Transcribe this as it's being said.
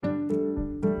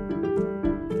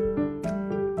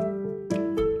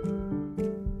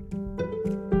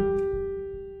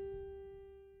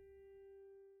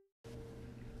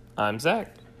I'm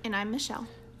Zach. And I'm Michelle.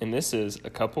 And this is A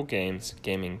Couple Games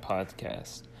Gaming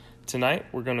Podcast. Tonight,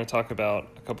 we're going to talk about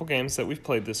a couple games that we've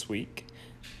played this week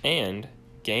and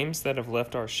games that have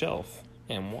left our shelf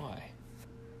and why.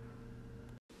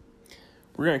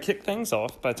 We're going to kick things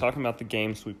off by talking about the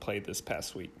games we played this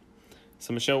past week.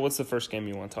 So, Michelle, what's the first game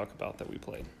you want to talk about that we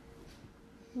played?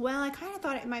 Well, I kind of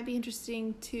thought it might be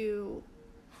interesting to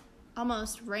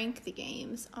almost rank the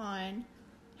games on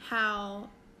how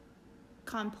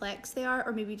complex they are,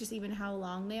 or maybe just even how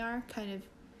long they are. Kind of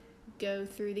go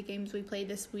through the games we played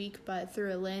this week, but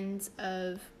through a lens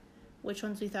of which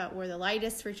ones we thought were the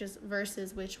lightest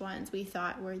versus which ones we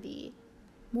thought were the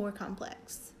more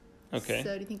complex. Okay.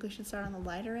 So do you think we should start on the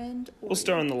lighter end? We'll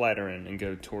start on the lighter end and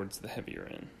go towards the heavier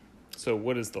end. So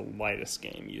what is the lightest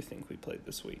game you think we played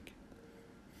this week?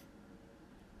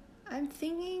 I'm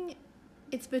thinking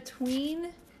it's between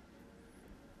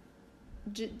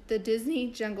the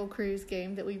Disney Jungle Cruise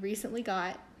game that we recently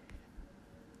got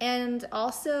and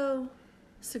also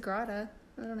Sagrada.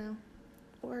 I don't know.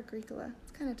 Or Agricola.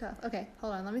 It's kind of tough. Okay,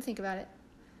 hold on. Let me think about it.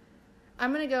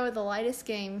 I'm going to go with the lightest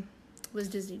game was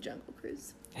Disney Jungle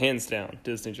Cruise. Hands down,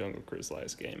 Disney Jungle Cruise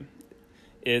lightest game.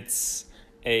 It's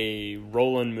a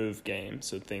roll and move game,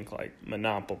 so think like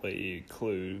Monopoly,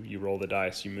 Clue. You roll the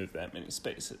dice, you move that many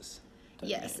spaces.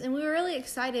 Yes, and we were really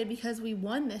excited because we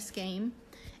won this game,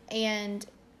 and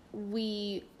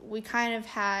we kind of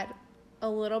had a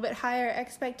little bit higher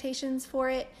expectations for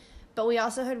it, but we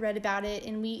also had read about it,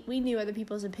 and we knew other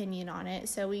people's opinion on it,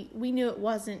 so we knew it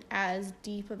wasn't as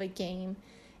deep of a game,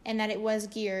 and that it was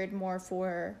geared more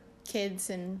for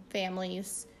kids and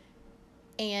families,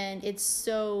 and it's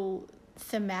so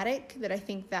thematic that I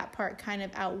think that part kind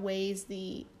of outweighs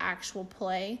the actual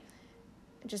play,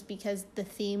 just because the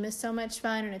theme is so much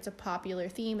fun and it's a popular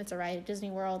theme. It's a ride at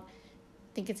Disney World.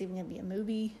 I think it's even going to be a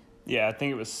movie. Yeah, I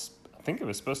think it was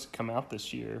supposed to come out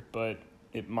this year, but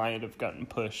it might have gotten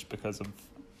pushed because of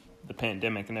the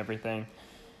pandemic and everything.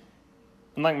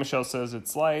 And like Michelle says,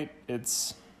 it's light.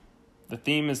 The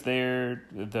theme is there.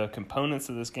 The components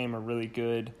of this game are really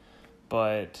good,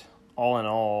 but all in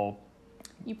all,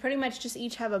 you pretty much just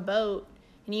each have a boat,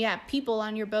 and you have people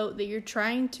on your boat that you're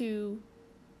trying to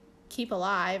keep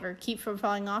alive or keep from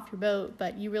falling off your boat,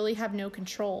 but you really have no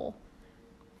control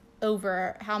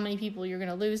over how many people you're going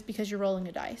to lose because you're rolling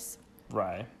a dice.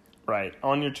 Right.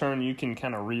 On your turn, you can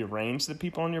kind of rearrange the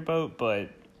people on your boat, but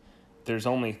there's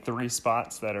only 3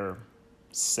 spots that are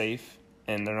safe,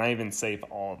 and they're not even safe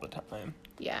all the time.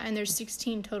 Yeah, and there's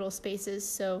 16 total spaces,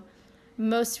 so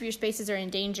most of your spaces are in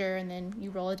danger, and then you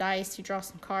roll a dice, you draw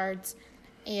some cards,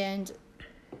 and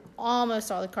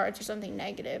almost all the cards are something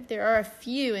negative. There are a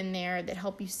few in there that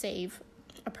help you save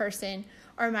a person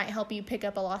or might help you pick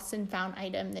up a lost and found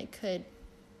item that could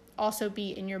also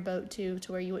be in your boat too,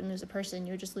 to where you wouldn't lose a person,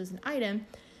 you would just lose an item.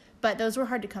 But those were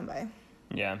hard to come by.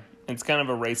 Yeah, it's kind of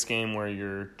a race game where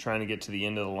you're trying to get to the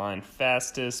end of the line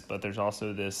fastest, but there's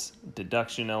also this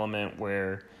deduction element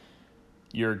where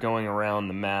you're going around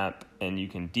the map and you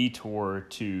can detour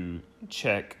to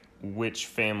check which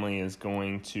family is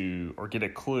going to, or get a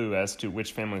clue as to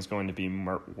which family is going to be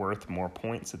worth more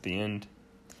points at the end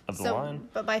of the line.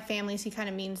 But by families, he kind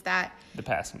of means that the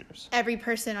passengers. Every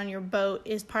person on your boat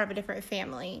is part of a different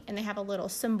family, and they have a little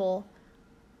symbol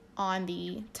on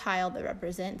the tile that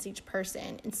represents each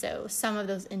person. And so some of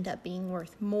those end up being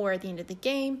worth more at the end of the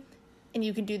game, and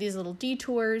you can do these little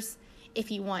detours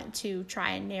if you want to try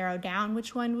and narrow down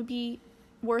which one would be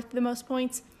worth the most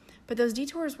points. But those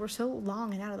detours were so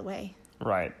long and out of the way.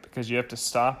 Right, because you have to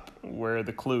stop where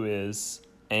the clue is,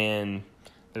 and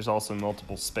there's also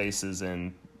multiple spaces,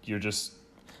 and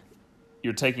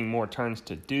you're taking more turns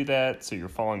to do that, so you're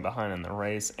falling behind in the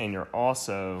race, and you're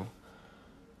also,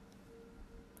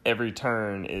 every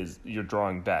turn you're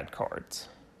drawing bad cards.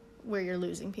 Where you're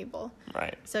losing people.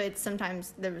 Right. So it's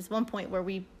sometimes, there was one point where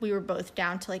we were both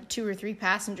down to like 2 or 3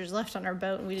 passengers left on our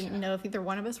boat, and we didn't know if either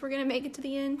one of us were going to make it to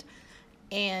the end.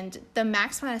 And the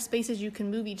max amount of spaces you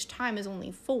can move each time is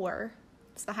only 4.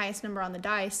 It's the highest number on the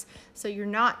dice. So you're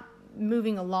not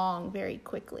moving along very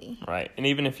quickly. Right. And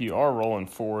even if you are rolling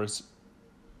 4s,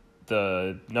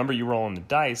 the number you roll on the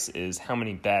dice is how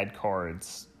many bad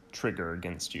cards trigger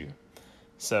against you.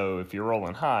 So if you're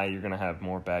rolling high, you're going to have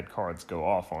more bad cards go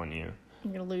off on you.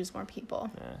 You're going to lose more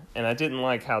people. Yeah. And I didn't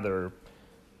like how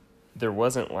there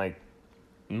wasn't like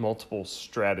multiple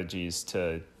strategies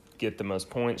to get the most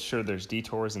points. Sure, there's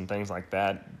detours and things like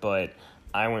that, but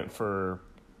I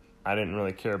didn't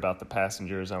really care about the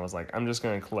passengers. I was like, I'm just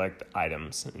going to collect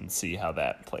items and see how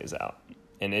that plays out.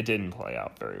 And it didn't play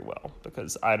out very well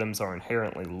because items are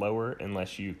inherently lower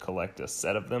unless you collect a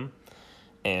set of them.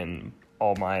 And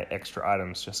all my extra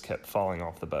items just kept falling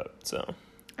off the boat. So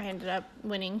I ended up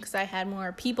winning because I had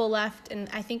more people left, and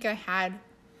I think I had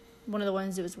one of the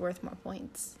ones that was worth more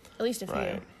points, at least a few.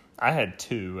 Right. I had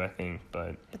 2, I think,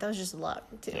 but that was just luck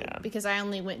too. Yeah. Because I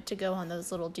only went to go on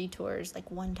those little detours like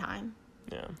one time.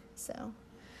 Yeah. So,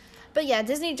 but yeah,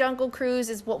 Disney Jungle Cruise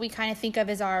is what we kind of think of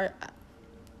as our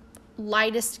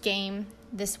lightest game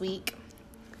this week.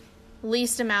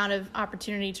 Least amount of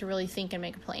opportunity to really think and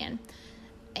make a plan.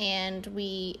 And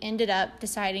we ended up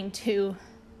deciding to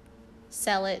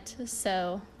sell it.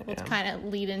 So we'll kind of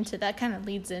leads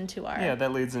into our... Yeah,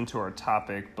 that leads into our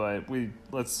topic, but we'll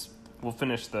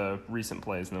finish the recent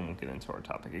plays and then we'll get into our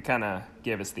topic. It kind of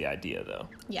gave us the idea, though.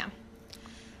 Yeah.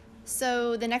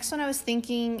 So the next one I was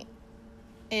thinking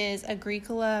is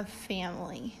Agricola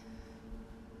Family.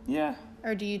 Yeah.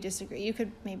 Or do you disagree? You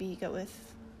could maybe go with...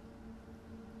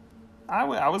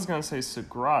 I was going to say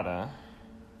Sagrada.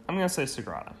 I'm going to say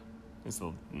Sagrada is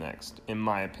the next, in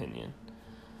my opinion.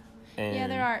 And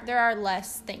yeah, there are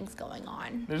less things going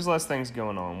on. There's less things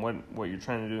going on. What you're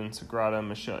trying to do in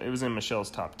Sagrada, it was in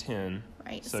Michelle's top 10.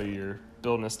 Right. So you're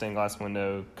building a stained glass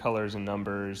window, colors and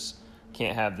numbers,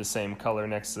 can't have the same color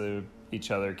next to each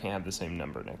other, can't have the same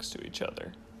number next to each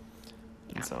other.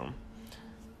 Yeah. And so...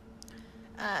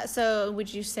 so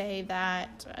would you say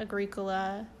that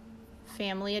Agricola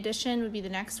Family Edition would be the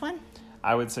next one?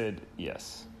 I would say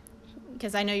yes.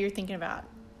 Because I know you're thinking about...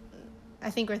 I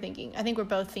think we're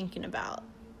both thinking about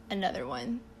another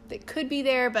one that could be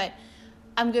there, but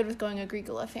I'm good with going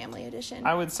Agricola Family Edition.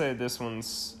 I would say this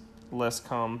one's less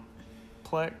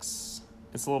complex.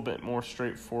 It's a little bit more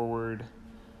straightforward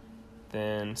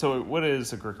than... So what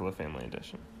is Agricola Family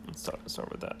Edition? Let's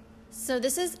start with that. So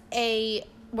this is a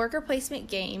worker placement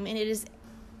game, and it is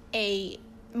a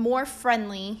more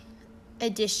friendly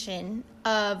edition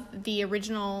of the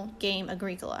original game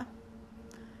Agricola.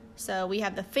 So we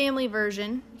have the family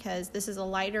version, because this is a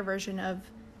lighter version of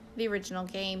the original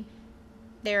game.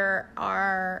 There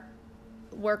are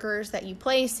workers that you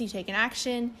place, you take an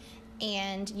action,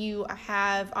 and you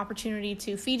have opportunity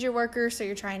to feed your workers, so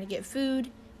you're trying to get food,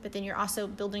 but then you're also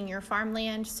building your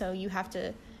farmland, so you have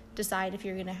to decide if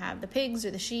you're going to have the pigs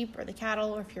or the sheep or the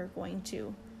cattle, or if you're going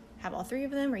to have all 3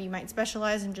 of them, or you might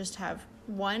specialize and just have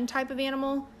one type of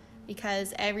animal,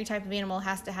 because every type of animal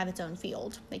has to have its own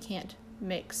field. They can't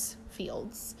mix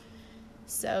fields.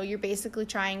 So you're basically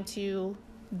trying to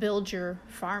build your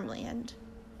farmland.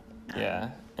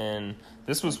 Yeah, and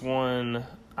this was one,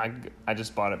 I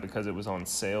just bought it because it was on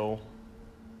sale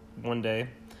one day,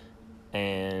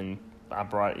 and I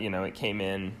brought, it came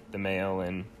in the mail,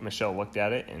 and Michelle looked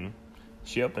at it, and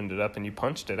she opened it up, and you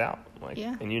punched it out.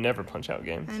 Yeah. And you never punch out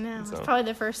games. I know. So. It's probably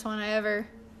the first one I ever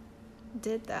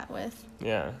did that with.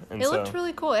 Yeah. And it looked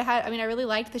really cool. I really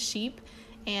liked the sheep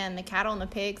and the cattle and the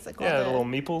pigs. Like the little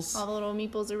meeples. All the little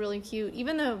meeples are really cute.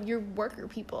 Even though you're worker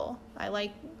people, I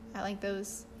like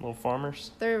those. Little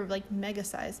farmers. They're like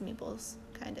mega-sized meeples,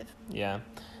 kind of. Yeah.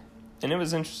 And it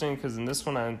was interesting because in this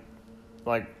one, I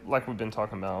like we've been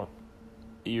talking about,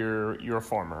 you're a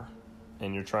farmer,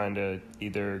 and you're trying to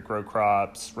either grow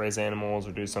crops, raise animals,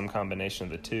 or do some combination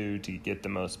of the two to get the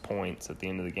most points at the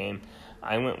end of the game.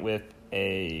 I went with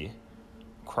a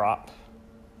crop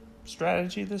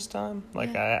strategy this time. I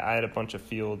had a bunch of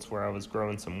fields where I was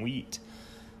growing some wheat,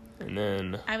 and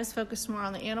then I was focused more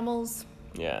on the animals.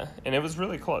 Yeah, and it was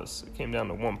really close. It came down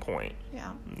to 1 point.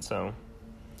 Yeah. And so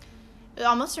it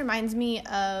almost reminds me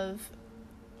of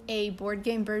a board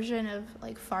game version of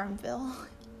Farmville.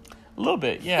 A little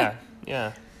bit, yeah.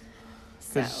 Yeah.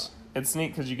 So it's neat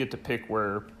because you get to pick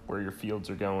where your fields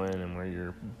are going and where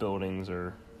your buildings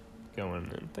are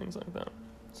going and things like that.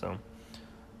 So,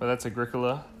 but that's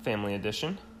Agricola Family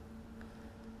Edition.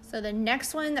 So the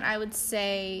next one that I would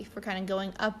say for kind of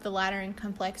going up the ladder in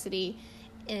complexity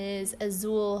is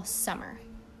Azul Summer.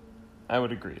 I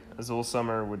would agree. Azul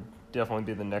Summer would definitely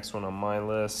be the next one on my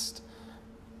list.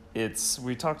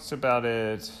 We talked about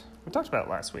it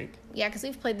last week. Yeah, because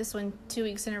we've played this one 2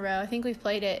 weeks in a row. I think we've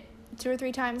played it 2 or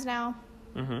 3 times now.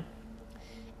 Mm-hmm.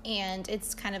 And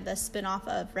it's kind of the spin-off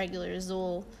of regular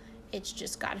Azul. It's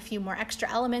just got a few more extra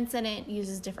elements in it,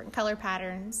 uses different color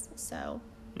patterns, so...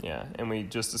 Yeah, and we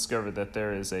just discovered that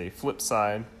there is a flip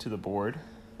side to the board,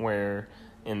 where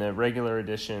in the regular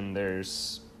edition,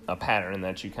 there's a pattern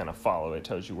that you kind of follow. It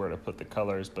tells you where to put the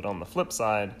colors, but on the flip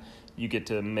side, you get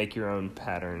to make your own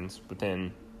patterns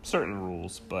within certain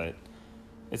rules, but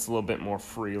it's a little bit more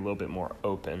free, a little bit more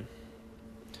open.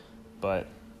 But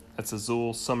that's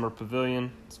Azul Summer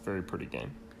Pavilion. It's a very pretty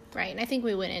game. Right, and I think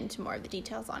we went into more of the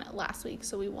details on it last week,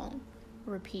 so we won't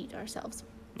repeat ourselves.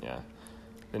 Yeah.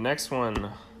 The next one...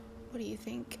 What do you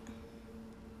think?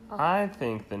 I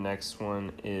think the next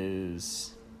one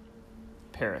is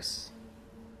Paris,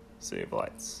 City of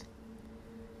Lights.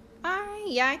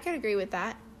 Yeah, I could agree with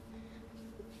that.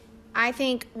 I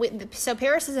think so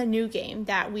Paris is a new game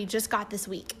that we just got this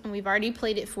week, and we've already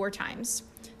played it 4 times.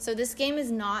 So this game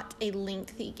is not a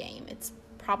lengthy game. It's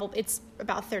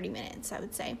about 30 minutes, I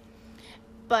would say.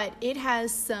 But it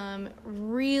has some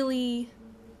really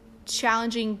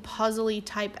challenging puzzly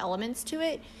type elements to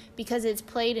it because it's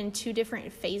played in 2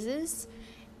 different phases.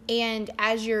 And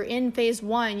as you're in phase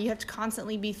 1, you have to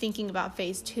constantly be thinking about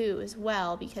phase 2 as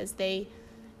well, because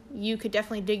you could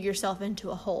definitely dig yourself into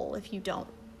a hole if you don't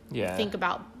think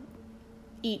about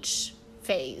each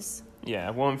phase. Yeah,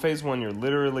 well, in phase 1, you're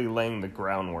literally laying the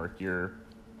groundwork. You're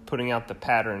putting out the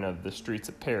pattern of the streets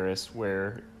of Paris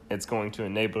where it's going to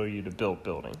enable you to build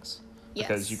buildings. Yes.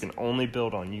 Because you can only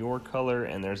build on your color,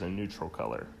 and there's a neutral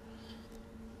color.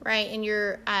 Right, and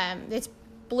it's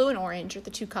blue and orange are the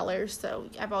 2 colors, so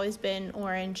I've always been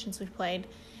orange since we've played.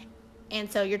 And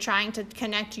so you're trying to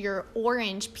connect your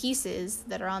orange pieces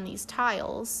that are on these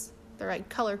tiles, they're like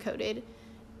color-coded,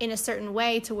 in a certain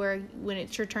way to where when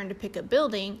it's your turn to pick a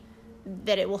building,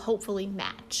 that it will hopefully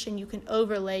match. And you can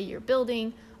overlay your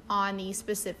building on the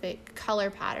specific color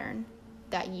pattern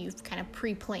that you've kind of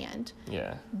pre-planned.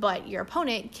 Yeah. But your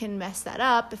opponent can mess that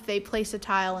up if they place a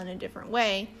tile in a different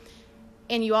way.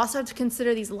 And you also have to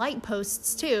consider these light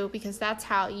posts too, because that's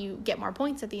how you get more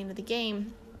points at the end of the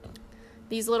game.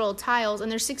 These little tiles, and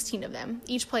there's 16 of them.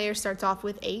 Each player starts off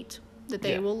with 8 that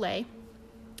they will lay.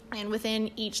 And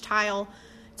within each tile,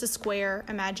 it's a square.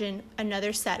 Imagine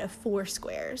another set of 4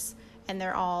 squares. And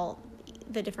they're all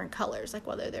the different colors, like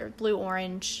whether they're blue,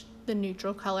 orange, the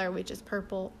neutral color, which is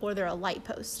purple, or they're a light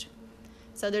post.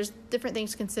 So there's different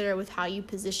things to consider with how you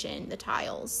position the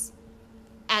tiles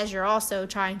as you're also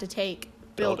trying to take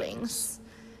buildings.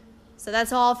 So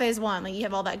that's all phase 1. Like, you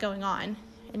have all that going on.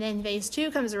 And then phase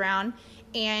 2 comes around,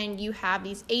 and you have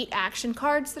these 8 action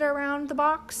cards that are around the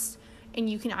box, and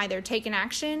you can either take an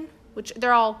action, which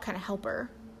they're all kind of helper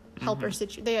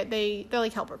they're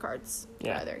like helper cards for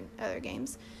other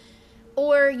games,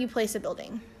 or you place a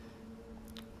building.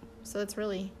 So it's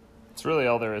really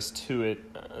all there is to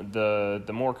it.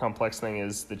 The more complex thing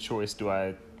is the choice: do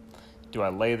I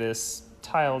lay this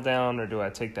tile down, or do I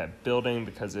take that building?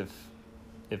 Because if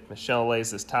Michelle lays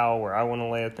this tile where I want to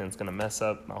lay it, then it's going to mess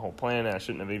up my whole plan, and I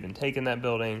shouldn't have even taken that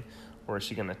building. Or is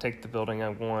she going to take the building I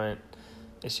want?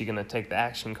 Is she going to take the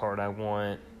action card I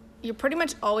want? You're pretty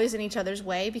much always in each other's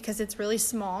way because it's really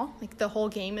small. Like, the whole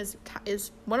game is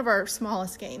one of our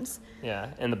smallest games. Yeah,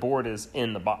 and the board is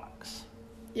in the box.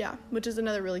 Yeah, which is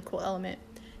another really cool element.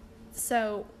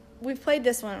 So we've played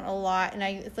this one a lot, and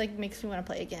it makes me want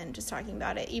to play again just talking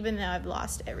about it, even though I've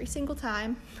lost every single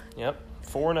time. Yep,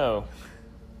 4-0.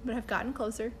 But I've gotten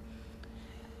closer.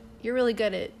 You're really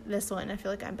good at this one. I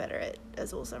feel like I'm better at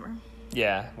Azul Summer.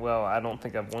 Yeah, well, I don't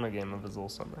think I've won a game of Azul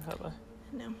Summer, have I?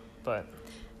 No.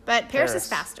 But Paris is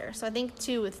faster. So I think,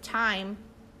 too, with time,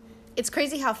 it's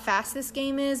crazy how fast this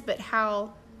game is, but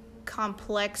how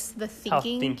complex the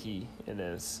thinking. How thinky it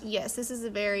is. Yes, this is a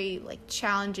very,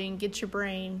 challenging, get your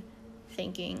brain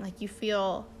thinking. You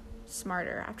feel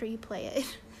smarter after you play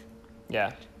it.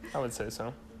 Yeah, I would say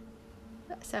so.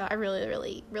 So I really,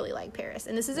 really, really like Paris.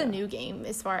 And this is a new game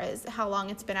as far as how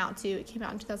long it's been out, too. It came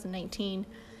out in 2019.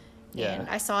 Yeah. And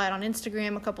I saw it on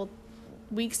Instagram a couple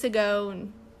weeks ago,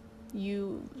 and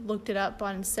you looked it up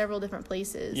on several different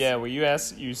places. Yeah, well, you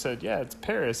said, it's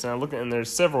Paris. And I looked, and there's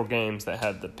several games that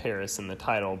had the Paris in the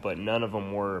title, but none of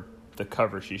them were the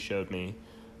cover she showed me.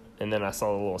 And then I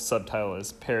saw the little subtitle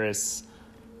as Paris,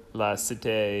 la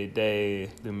Cite de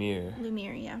Lumiere.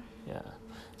 Lumiere, yeah. Yeah.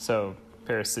 So,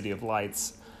 Paris, City of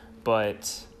Lights.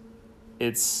 But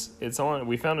it's on,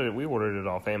 we ordered it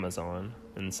off Amazon.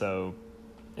 And so,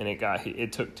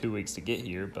 it took 2 weeks to get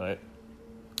here, but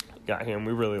got here, and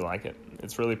we really like it.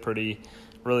 It's really pretty,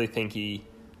 really thinky,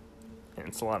 and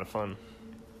it's a lot of fun.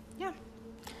 Yeah.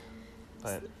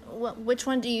 But which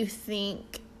one do you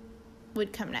think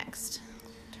would come next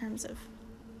in terms of?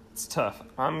 It's tough.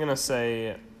 I'm gonna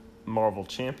say Marvel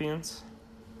Champions.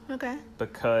 Okay.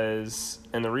 Because,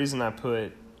 and the reason I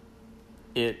put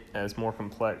it as more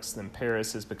complex than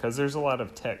Paris is because there's a lot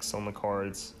of text on the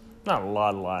cards. Not a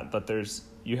lot, but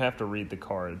you have to read the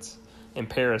cards. In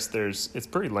Paris, it's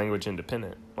pretty language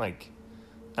independent. I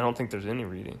don't think there's any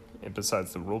reading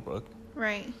besides the rule book.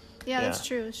 Right. Yeah, that's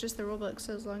true. It's just the rule book.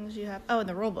 So as long as you have, and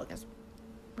the rule book is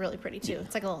really pretty too. Yeah.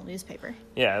 It's like a little newspaper.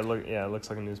 Yeah, it looks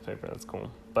like a newspaper. That's cool.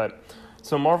 But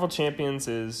so Marvel Champions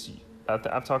is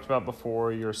I've talked about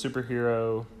before. You're a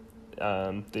superhero.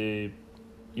 The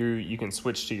you can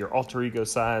switch to your alter ego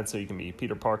side, so you can be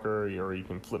Peter Parker, or you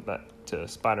can flip that to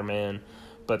Spider-Man.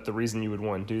 But the reason you would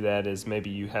want to do that is maybe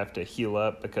you have to heal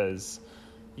up, because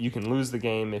you can lose the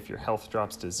game if your health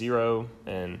drops to 0,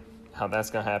 and how that's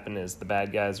going to happen is the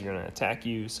bad guys are going to attack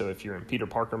you. So if you're in Peter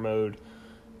Parker mode,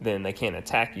 then they can't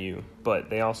attack you, but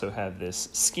they also have this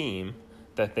scheme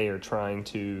that they are trying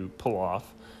to pull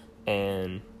off,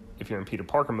 and if you're in Peter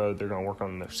Parker mode, they're going to work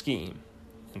on their scheme.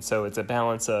 And so it's a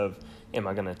balance of, am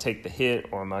I going to take the hit,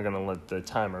 or am I going to let the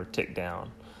timer tick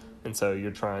down? And so you're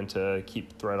trying to keep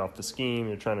the threat off the scheme,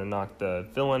 you're trying to knock the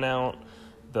villain out.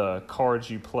 The cards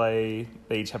you play,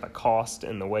 they each have a cost,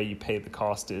 and the way you pay the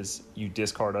cost is you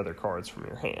discard other cards from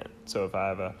your hand. So if I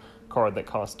have a card that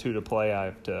costs 2 to play, I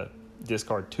have to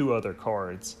discard 2 other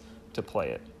cards to play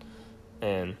it.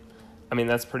 And I mean,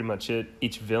 that's pretty much it.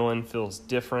 Each villain feels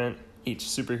different, each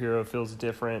superhero feels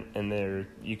different, and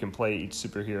you can play each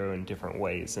superhero in different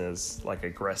ways, as like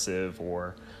aggressive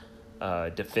or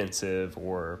defensive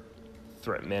or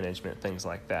threat management, things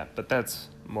like that. But that's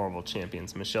Marvel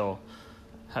Champions. Michelle,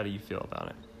 how do you feel about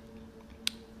it?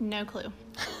 No clue.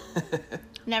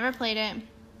 Never played it.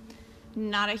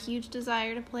 Not a huge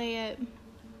desire to play it.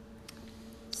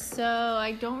 So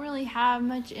I don't really have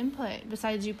much input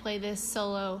besides you play this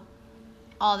solo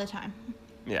all the time.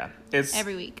 Yeah, it's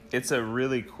every week. It's a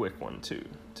really quick one to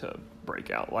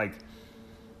break out. Like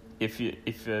if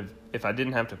I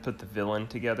didn't have to put the villain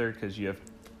together,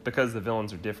 because the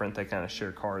villains are different, they kind of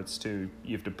share cards too.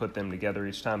 You have to put them together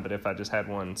each time. But if I just had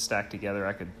one stacked together,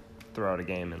 I could throw out a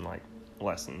game in like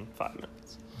less than 5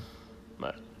 minutes.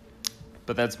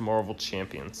 But that's Marvel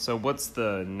Champions. So what's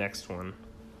the next one?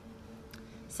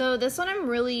 So this one I'm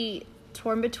really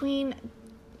torn between.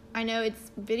 I know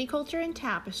it's Viticulture and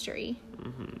Tapestry.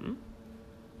 Mm-hmm.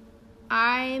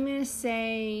 I'm going to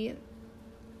say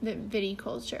that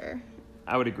Viticulture.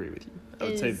 I would agree with you. I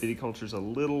would say Viticulture is a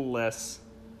little less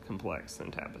complex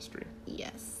than Tapestry.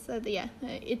 Yes.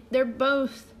 They're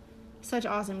both such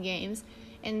awesome games.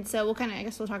 And so we'll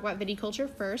talk about Viticulture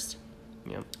first.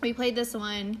 Yep. We played this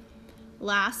one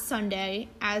last Sunday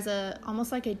as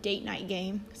almost like a date night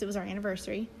game, because it was our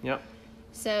anniversary. Yep.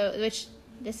 So,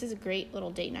 this is a great little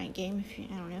date night game.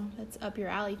 I don't know, that's up your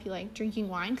alley if you like drinking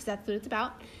wine, because that's what it's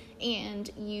about. And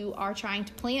you are trying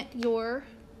to plant your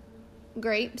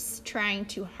grapes, trying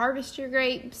to harvest your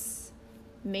grapes,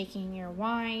 making your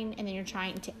wine, and then you're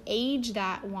trying to age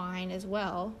that wine as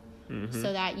well,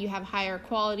 so that you have higher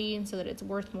quality and so that it's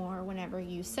worth more whenever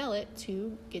you sell it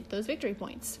to get those victory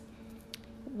points.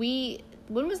 When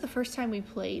was the first time we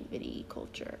played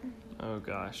Viticulture? Oh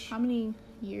gosh. How many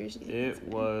years? It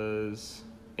was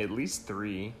at least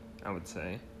 3, I would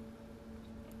say.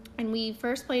 And we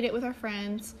first played it with our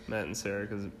friends, Matt and Sarah,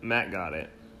 because Matt got it.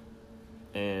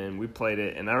 And we played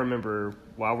it, and I remember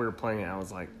while we were playing it, I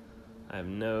was like, I have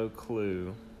no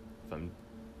clue if I'm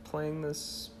playing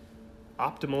this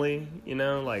optimally,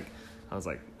 Like, I was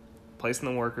like, placing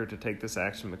the worker to take this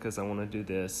action because I want to do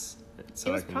this. So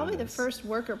it was probably the first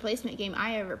worker placement game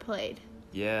I ever played.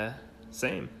 Yeah,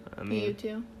 same. I mean, you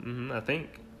too? I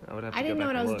think I would have to I didn't know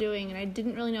what I was look. doing, and I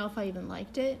didn't really know if I even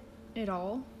liked it at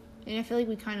all. And I feel like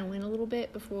we kind of went a little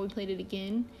bit before we played it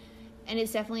again. And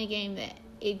it's definitely a game that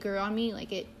it grew on me.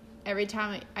 Like, every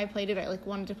time I played it, I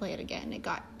wanted to play it again. It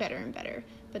got better and better.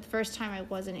 But the first time I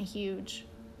wasn't a huge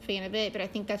fan of it, but I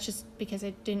think that's just because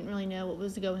I didn't really know what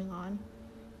was going on.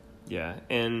 Yeah,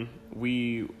 and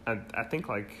I think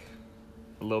like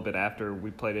a little bit after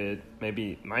we played it,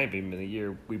 might have even been a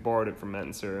year, we borrowed it from Matt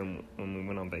and Sarah when we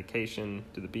went on vacation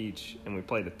to the beach, and we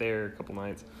played it there a couple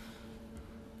nights.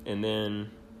 And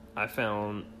then I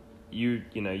found you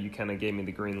kind of gave me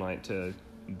the green light to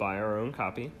buy our own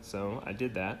copy, so I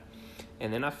did that.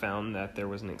 And then I found that there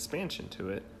was an expansion to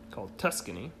it called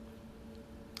Tuscany.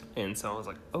 And so I was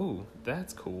like, oh,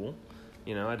 that's cool.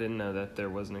 I didn't know that there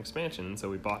was an expansion. And so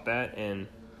we bought that, and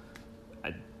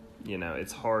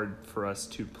it's hard for us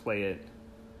to play it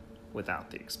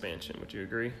without the expansion. Would you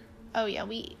agree? Oh, yeah.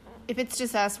 If it's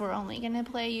just us, we're only going to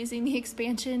play using the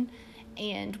expansion.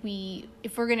 And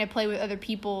if we're going to play with other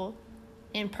people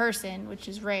in person, which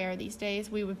is rare these days,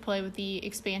 we would play with the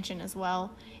expansion as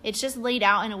well. It's just laid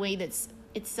out in a way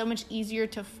it's so much easier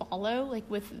to follow, like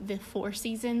with the 4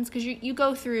 seasons, because you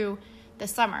go through the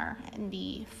summer and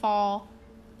the fall,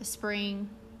 the spring,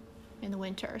 and the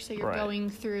winter. So you're going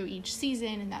through each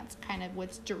season, and that's kind of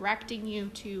what's directing you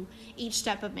to each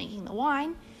step of making the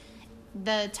wine.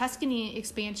 The Tuscany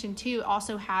expansion, too,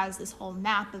 also has this whole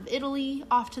map of Italy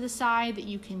off to the side that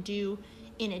you can do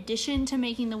in addition to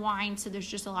making the wine, so there's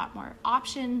just a lot more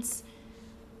options.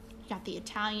 got the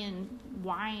Italian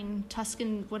wine,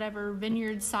 Tuscan, whatever,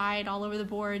 vineyard side all over the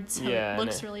board. So Yeah, it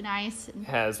looks really nice. It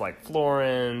has like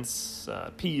Florence,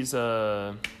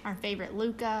 Pisa. Our favorite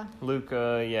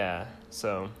Lucca. Yeah.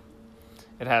 So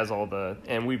it has all the,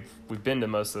 and we've been to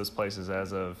most of those places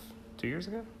as of 2 years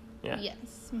ago. Yeah. Yes.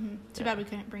 Mm-hmm. Too bad we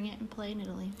couldn't bring it and play in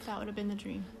Italy. That would have been the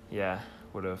dream. Yeah.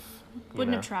 Wouldn't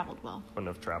have traveled well. Wouldn't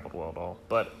have traveled well at all.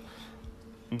 But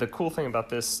the cool thing about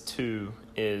this too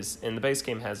is, and the base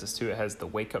game has this too, it has the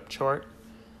wake up chart,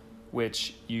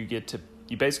 which you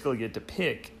basically get to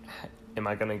pick, am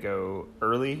I going to go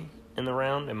early in the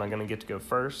round? Am I going to get to go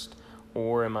first?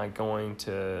 Or am I going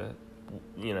to,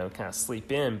 kind of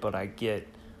sleep in, but I get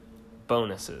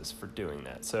bonuses for doing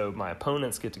that. So my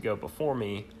opponents get to go before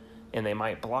me, and they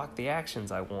might block the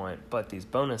actions I want, but these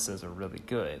bonuses are really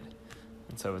good.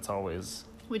 And so it's always...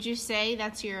 Would you say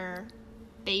that's your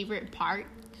favorite part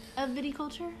of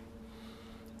viticulture?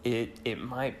 It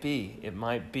might be.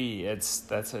 It's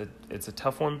a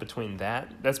tough one between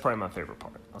that. That's probably my favorite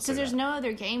part. Because there's no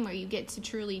other game where you get to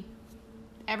truly,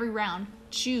 every round,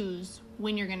 choose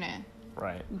when you're going to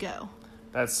go.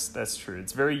 That's true.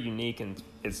 It's very unique and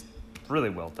it's really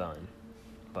well done.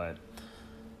 But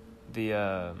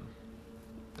the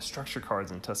structure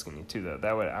cards in Tuscany too,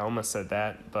 though. I almost said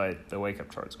that, but the wake up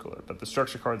chart's cooler. But the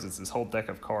structure cards is this whole deck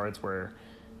of cards where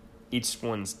each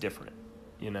one's different,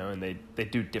 and they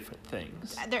do different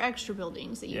things. They're extra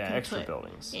buildings that you can put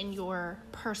buildings in your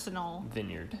personal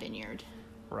vineyard.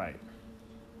 Right.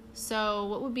 So,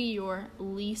 what would be your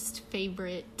least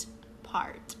favorite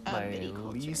part of viticulture?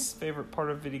 My least favorite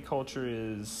part of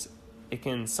viticulture is it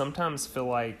can sometimes feel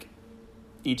like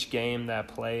each game that I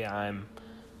play, I'm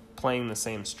playing the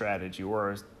same strategy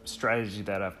or a strategy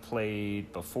that I've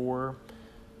played before.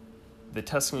 The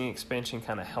Tuscany expansion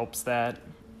kind of helps that,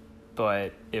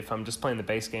 but if I'm just playing the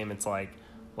base game, it's like,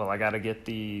 well, I got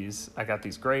these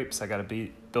grapes, I got to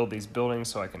build these buildings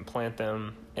so I can plant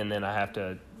them, and then I have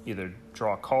to either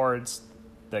draw cards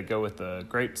that go with the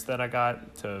grapes that I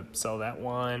got to sell that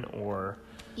wine, or...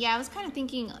 Yeah, I was kind of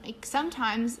thinking, like,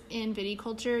 sometimes in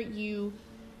viticulture,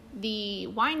 the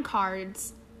wine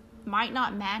cards might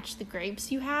not match the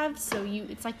grapes you have, so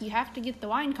it's like you have to get the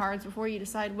wine cards before you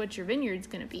decide what your vineyard's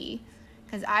going to be.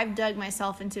 Because I've dug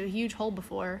myself into a huge hole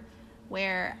before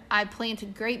where I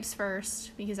planted grapes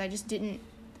first because I just didn't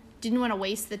want to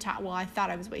waste the time. Well, I thought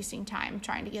I was wasting time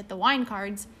trying to get the wine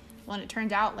cards. Well, it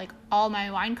turned out like all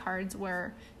my wine cards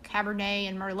were Cabernet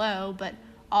and Merlot, but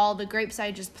all the grapes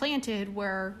I just planted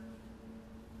were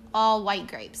all white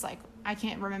grapes. Like, I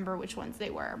can't remember which ones they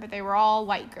were, but they were all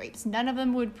white grapes. None of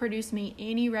them would produce me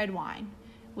any red wine,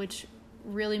 which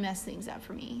really messed things up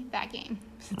for me, that game.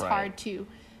 It's hard to...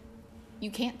 You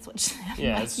can't switch them.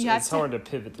 Yeah, like, it's hard to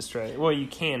pivot the strategy. Well, you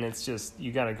can. It's just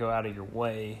you got to go out of your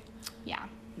way. Yeah.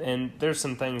 And there's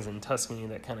some things in Tuscany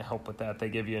that kind of help with that. They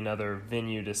give you another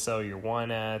venue to sell your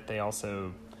wine at. They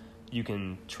also... You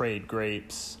can trade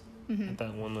grapes at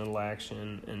that one little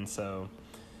action.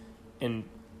 And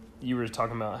you were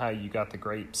talking about how you got the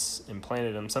grapes and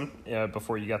planted them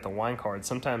before you got the wine cards.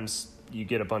 Sometimes you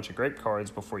get a bunch of grape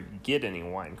cards before you get any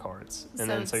wine cards.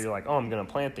 And so you're like, oh, I'm going to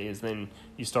plant these. Then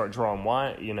you start drawing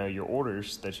wine, your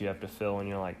orders that you have to fill, and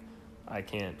you're like, I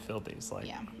can't fill these. Like,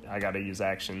 I got to use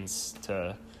actions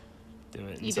to do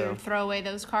it. Either throw away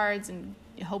those cards and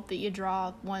hope that you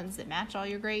draw ones that match all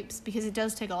your grapes, because it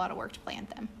does take a lot of work to plant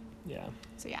them. Yeah.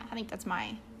 So, yeah, I think that's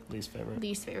my least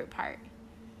favorite part.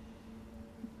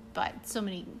 But so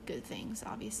many good things,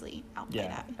 obviously,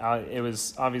 outweigh that. It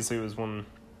was one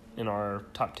in our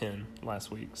top 10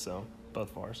 last week, so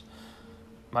both of ours.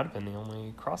 Might have been the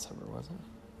only crossover, wasn't it?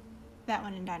 That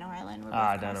one in Dino Island were both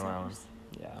crossovers. Dino Island,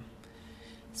 yeah.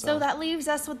 So that leaves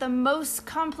us with the most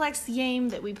complex game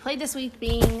that we played this week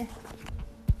being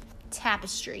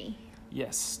Tapestry.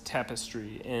 Yes,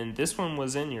 Tapestry. And this one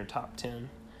was in your top 10.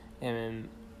 And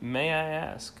may I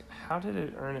ask, how did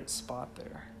it earn its spot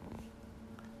there?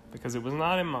 Because it was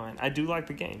not in mine. I do like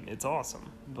the game. It's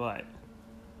awesome. But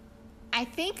I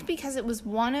think because it was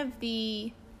one of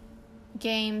the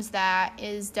games that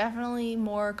is definitely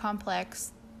more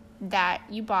complex that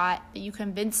you bought, that you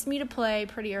convinced me to play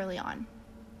pretty early on.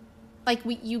 Like,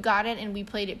 you got it and we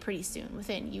played it pretty soon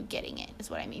within you getting it, is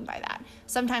what I mean by that.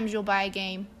 Sometimes you'll buy a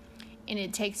game and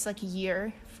it takes like a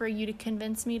year for you to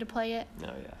convince me to play it. Oh,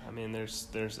 yeah. I mean,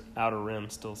 there's Outer Rim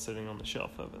still sitting on the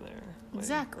shelf over there.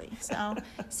 Exactly. So,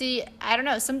 see, I don't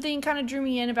know. Something kind of drew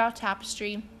me in about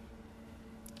Tapestry.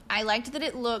 I liked that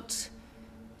it looked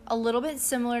a little bit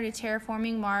similar to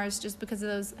Terraforming Mars just because of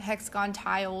those hexagon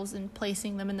tiles and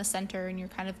placing them in the center, and you're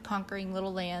kind of conquering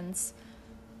little lands.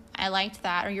 I liked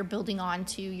that, or you're building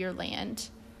onto your land.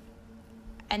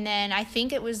 And then I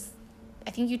think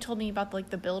you told me about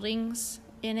like the buildings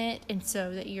in it, and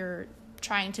so that you're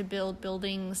trying to build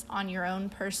buildings on your own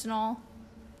personal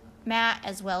mat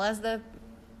as well as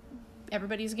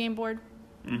everybody's game board.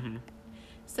 Mm-hmm.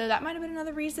 So that might have been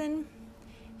another reason.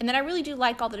 And then I really do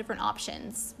like all the different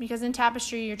options, because in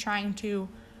Tapestry you're trying to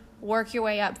work your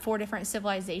way up 4 different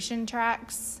civilization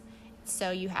tracks.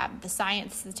 So you have the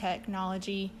science, the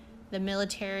technology, the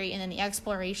military, and then the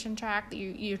exploration track that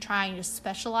you're trying to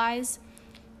specialize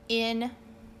in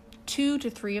 2 to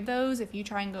 3 of those. If you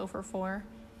try and go for 4,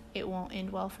 it won't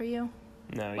end well for you.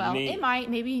 No, well, it might.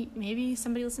 Maybe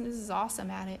somebody listening to this is awesome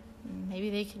at it. Maybe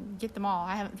they can get them all.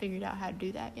 I haven't figured out how to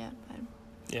do that yet. But.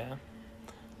 Yeah.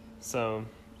 So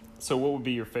what would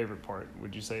be your favorite part?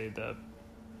 Would you say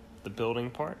the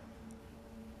building part?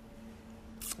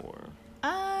 Or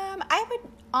I would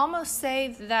almost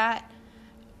say that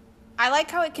I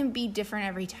like how it can be different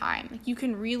every time. Like, you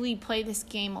can really play this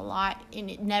game a lot, and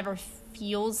it never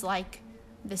feels like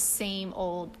the same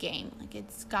old game. Like,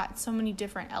 it's got so many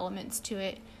different elements to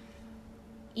it,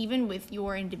 even with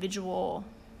your individual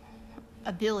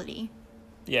ability.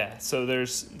 Yeah, so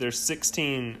there's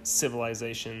 16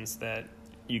 civilizations that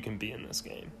you can be in this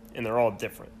game, and they're all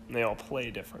different. They all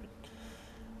play different.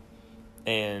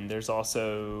 And there's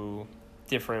also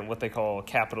different, what they call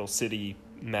capital city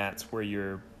mats, where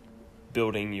you're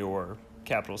building your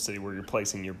capital city, where you're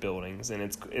placing your buildings. And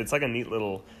it's like a neat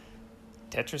little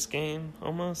Tetris game,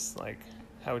 almost. Like,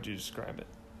 how would you describe it?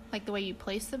 Like the way you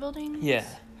place the buildings? Yeah.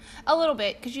 A little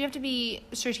bit, because you have to be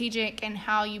strategic in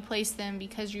how you place them,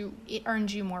 because it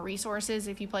earns you more resources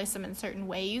if you place them in certain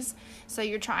ways. So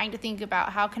you're trying to think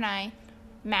about, how can I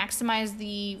maximize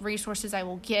the resources I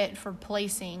will get for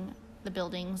placing the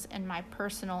buildings in my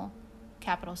personal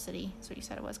capital city. That's what you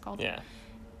said it was called. Yeah.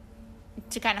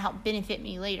 To kind of help benefit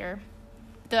me later.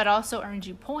 That also earns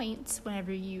you points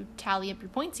whenever you tally up your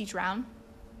points each round.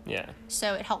 Yeah.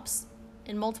 So it helps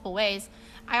in multiple ways.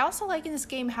 I also like in this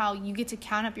game how you get to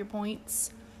count up your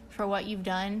points for what you've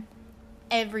done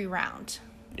every round.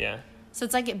 Yeah. So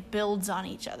it's like it builds on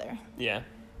each other. Yeah.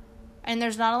 And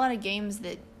there's not a lot of games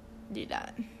that do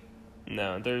that.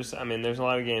 No, there's a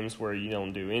lot of games where you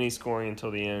don't do any scoring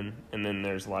until the end, and then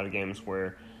there's a lot of games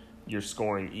where you're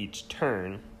scoring each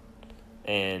turn,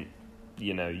 and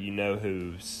you know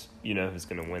who's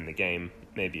going to win the game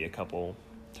maybe a couple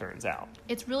turns out.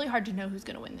 It's really hard to know who's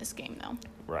going to win this game, though.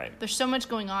 Right. There's so much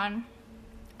going on,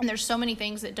 and there's so many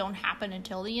things that don't happen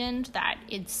until the end that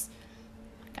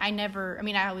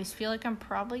I always feel like I'm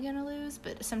probably going to lose,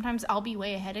 but sometimes I'll be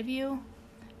way ahead of you,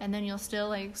 and then you'll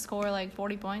still score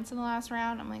 40 points in the last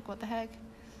round. I'm like, what the heck?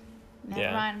 Never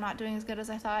mind, I'm not doing as good as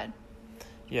I thought.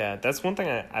 Yeah, that's one thing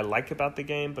I like about the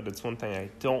game, but it's one thing I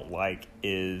don't like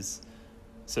is,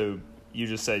 so you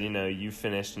just said, you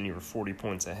finished and you were 40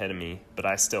 points ahead of me, but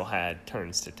I still had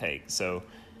turns to take. So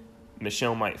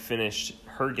Michelle might finish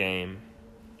her game,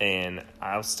 and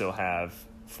I'll still have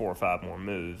 4 or 5 more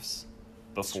moves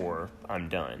before I'm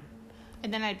done.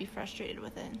 And then I'd be frustrated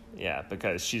with it. Yeah,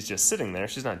 because she's just sitting there.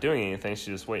 She's not doing anything. She's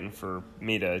just waiting for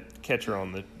me to catch her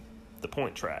on the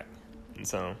point track. And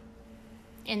so...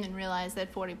 And then realize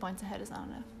that 40 points ahead is not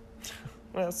enough.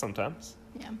 Well, sometimes.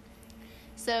 Yeah.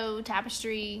 So,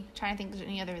 Tapestry, trying to think if there's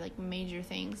any other, major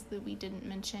things that we didn't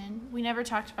mention. We never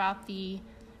talked about the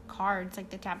cards,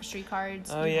 the Tapestry cards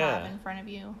have in front of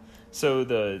you. So,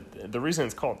 the reason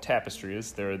it's called Tapestry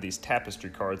is there are these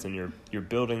Tapestry cards, and you're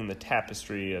building the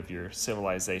tapestry of your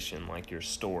civilization, your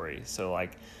story. So,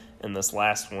 in this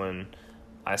last one,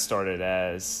 I started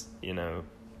as,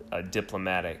 a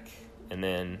diplomatic, and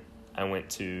then I went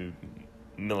to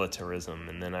militarism,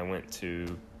 and then I went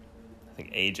to, I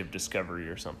think, Age of Discovery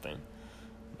or something.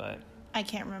 But I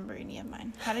can't remember any of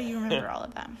mine. How do you remember all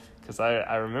of them? Because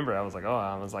I remember I was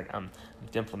like, I'm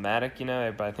diplomatic,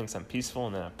 everybody thinks I'm peaceful,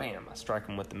 and then I strike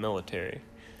them with the military,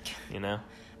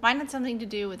 Mine had something to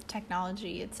do with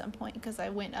technology at some point, because I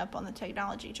went up on the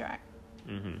technology track.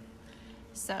 Mm-hmm.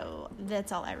 So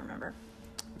that's all I remember.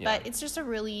 Yeah. But it's just a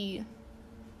really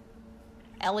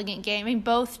elegant game.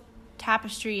 Both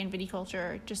Tapestry and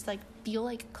Viticulture just feel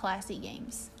like classy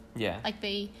games. Yeah.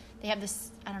 They have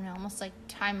this, I don't know, almost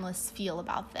timeless feel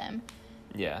about them.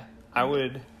 Yeah. I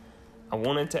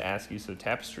wanted to ask you, so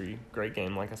Tapestry, great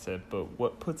game, like I said, but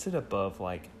what puts it above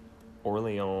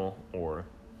Orleans or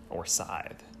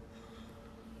Cite?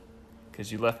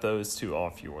 Because you left those 2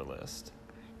 off your list.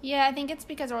 Yeah, I think it's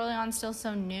because Orleans is still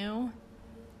so new,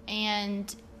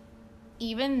 and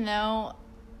even though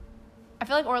I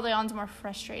feel like Orleans is more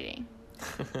frustrating.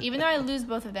 Even though I lose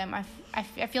both of them, I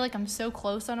feel like I'm so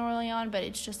close on Orleans, but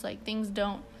it's just things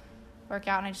don't work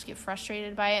out and I just get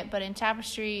frustrated by it. But in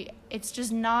Tapestry, it's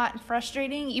just not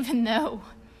frustrating, even though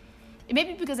it may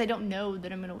be because I don't know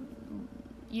that I'm going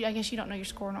to. I guess you don't know your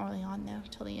score in Orleans, though,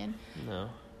 till the end. No.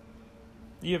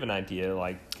 You have an idea,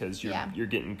 like, because you're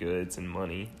getting goods and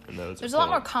money, and there's a lot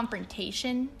more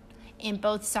confrontation in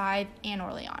both Cite and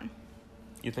Orleans.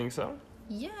 You think so?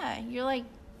 Yeah, you're like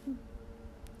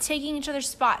taking each other's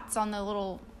spots on the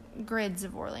little grids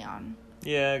of Orleans.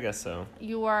 Yeah, I guess so.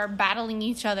 You are battling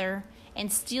each other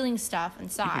and stealing stuff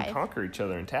inside. You can conquer each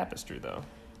other in Tapestry, though.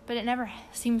 But it never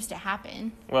seems to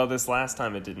happen. Well, this last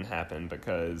time it didn't happen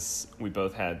because we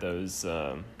both had those...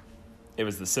 it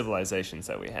was the civilizations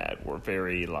that we had were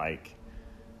very, like...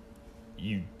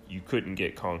 You couldn't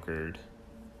get conquered...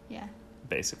 Yeah.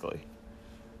 Basically.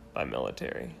 By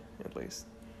military, at least.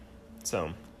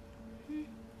 So...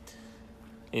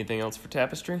 Anything else for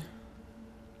Tapestry?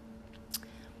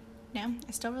 No,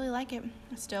 I still really like it.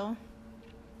 I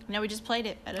know we just played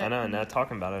it. I know, now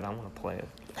talking about it, I want to play it.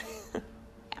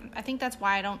 I think that's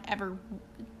why I don't ever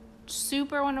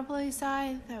super want to play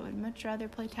Scythe. I would much rather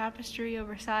play Tapestry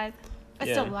over Scythe. I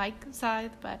still like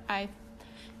Scythe, but I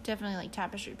definitely like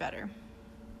Tapestry better.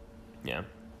 Yeah.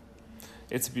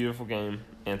 It's a beautiful game,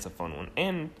 and it's a fun one.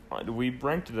 And we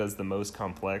ranked it as the most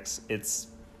complex. It's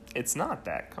not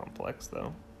that complex,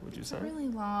 though, would you say? It's a really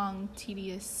long,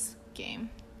 tedious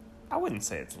game. I wouldn't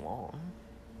say it's long.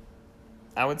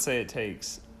 I would say it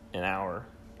takes an hour.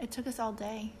 It took us all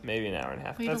day. Maybe an hour and a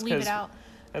half. We had to leave it out.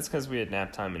 That's because we had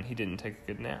nap time and he didn't take a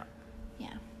good nap.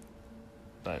 Yeah.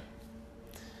 But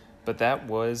that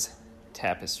was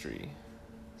Tapestry.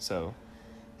 So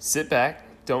sit back,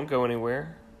 don't go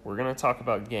anywhere. We're going to talk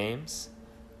about games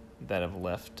that have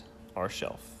left our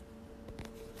shelf.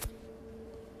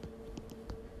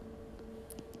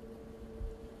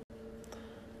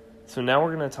 So now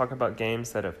we're going to talk about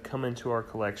games that have come into our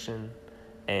collection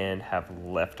and have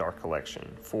left our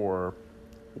collection for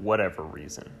whatever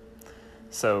reason.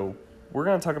 So we're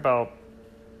going to talk about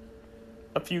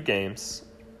a few games,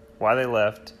 why they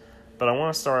left, but I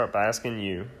want to start out by asking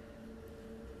you,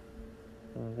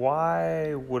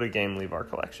 why would a game leave our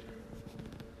collection?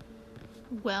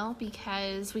 Well,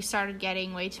 because we started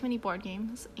getting way too many board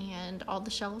games and all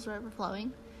the shelves were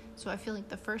overflowing. So I feel like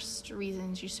the first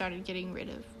reasons you started getting rid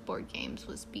of board games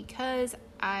was because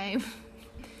I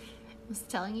was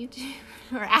telling you to,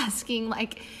 or asking,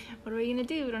 like, what are we going to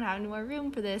do? We don't have any more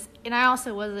room for this. And I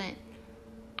also wasn't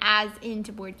as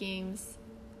into board games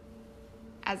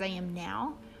as I am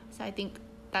now. So I think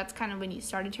that's kind of when you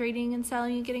started trading and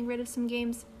selling and getting rid of some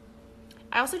games.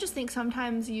 I also just think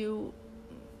sometimes you've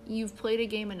played a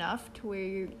game enough to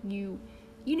where you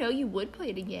would play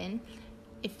it again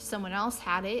if someone else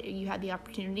had it or you had the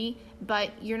opportunity,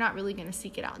 but you're not really going to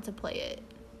seek it out to play it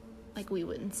like we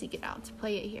wouldn't seek it out to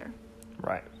play it here.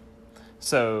 Right.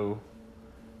 So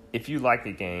if you like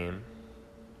a game,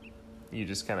 you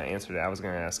just kind of answered it. I was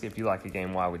going to ask, if you like a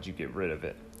game, why would you get rid of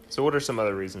it? So what are some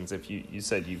other reasons? If you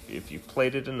said if you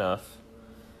played it enough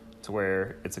to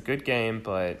where it's a good game,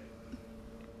 but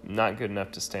not good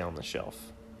enough to stay on the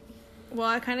shelf. Well,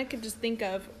 I kind of could just think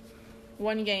of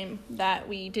one game that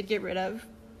we did get rid of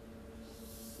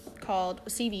called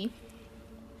CV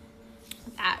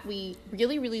that we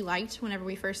really, really liked whenever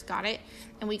we first got it.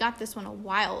 And we got this one a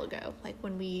while ago, like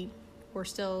when we were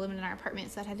still living in our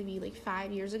apartment. So that had to be like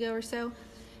 5 years ago or so.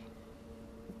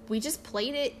 We just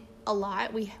played it a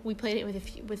lot. We played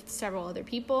it with several other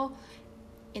people.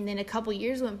 And then a couple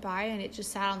years went by and it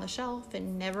just sat on the shelf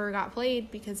and never got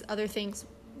played because other things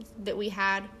that we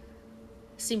had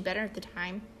seemed better at the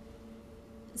time.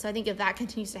 So I think if that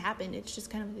continues to happen, it's just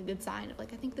kind of a good sign of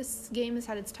like, I think this game has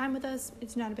had its time with us.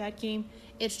 It's not a bad game.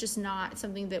 It's just not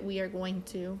something that we are going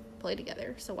to play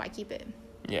together. So why keep it?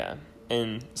 Yeah.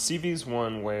 And CV's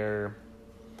one where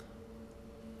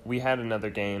we had another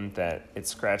game that it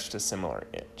scratched a similar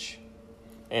itch.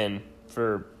 And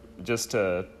for just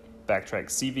to backtrack,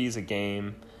 CV is a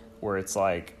game where it's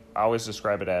like, I always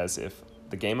describe it as if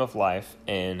the game of life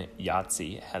and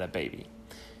Yahtzee had a baby.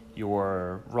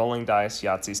 You're rolling dice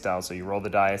Yahtzee style, so you roll the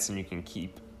dice and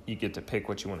you get to pick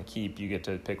what you want to keep, you get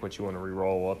to pick what you want to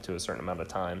re-roll up to a certain amount of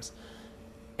times.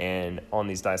 And on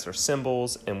these dice are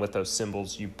symbols, and with those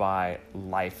symbols you buy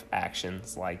life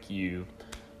actions, like you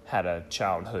had a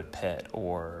childhood pet,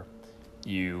 or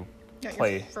you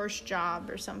play your first job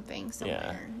or something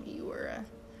somewhere. Yeah. You were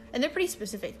and they're pretty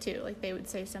specific too. Like they would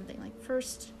say something like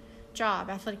first job,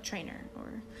 athletic trainer,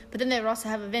 but then they would also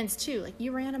have events too, like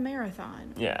you ran a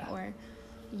marathon, or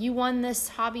you won this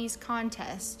hobbies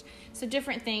contest. So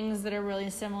different things that are really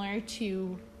similar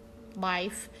to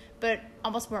life, but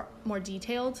almost more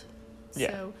detailed.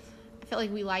 Yeah. So I felt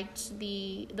like we liked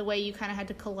the way you kind of had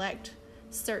to collect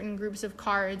certain groups of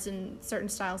cards, and certain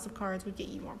styles of cards would get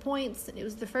you more points. And it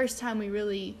was the first time we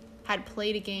really had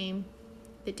played a game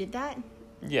that did that.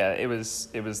 Yeah, it was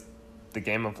the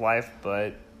game of life,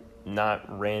 but not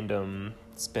random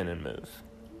spin and move.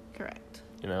 Correct.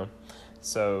 You know?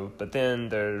 So, but then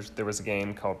there was a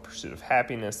game called Pursuit of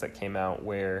Happiness that came out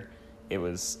where it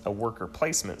was a worker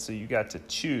placement. So you got to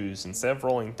choose, instead of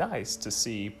rolling dice to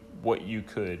see what you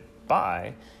could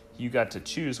buy, you got to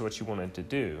choose what you wanted to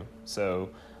do. So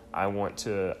I'm going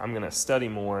to study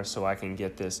more so I can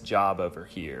get this job over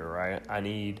here, right? I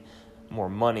need more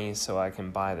money so I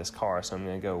can buy this car, so I'm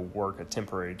going to go work a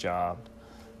temporary job,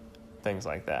 things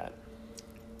like that.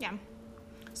 Yeah.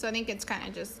 So I think it's kind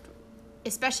of just,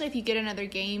 especially if you get another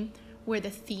game where the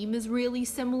theme is really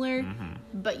similar,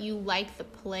 but you like the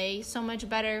play so much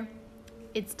better,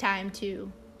 it's time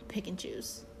to pick and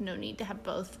choose. No need to have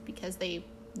both, because they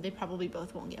probably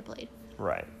both won't get played.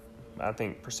 Right. I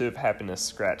think Pursuit of Happiness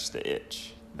scratched the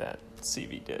itch that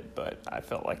CV did, but I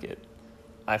felt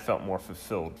more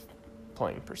fulfilled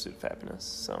playing Pursuit of Happiness.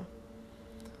 So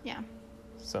yeah,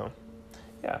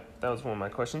 that was one of my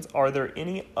questions. Are there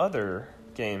any other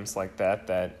games like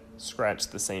that scratch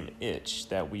the same itch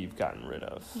that we've gotten rid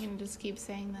of? You can just keep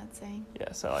saying that saying.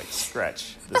 Yes, I like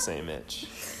scratch the same itch.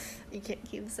 You can't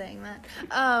keep saying that.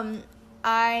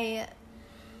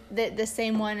 The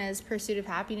same one as Pursuit of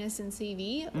Happiness and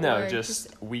CV? No,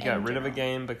 just we got rid of a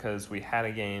game because we had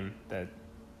a game that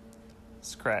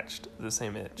scratched the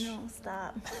same itch. No,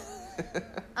 stop.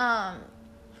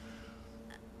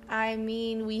 I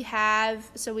mean, we have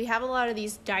a lot of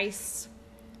these dice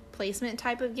placement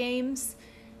type of games.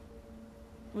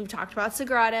 We've talked about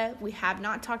Sagrada. We have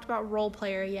not talked about Role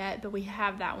Player yet, but we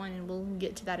have that one, and we'll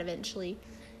get to that eventually.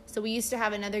 So we used to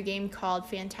have another game called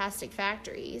Fantastic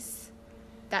Factories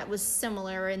that was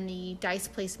similar in the dice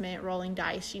placement, rolling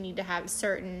dice. You need to have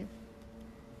certain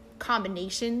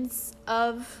combinations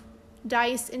of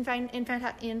dice in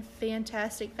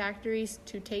Fantastic Factories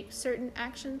to take certain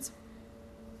actions.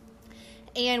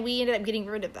 And we ended up getting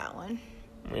rid of that one.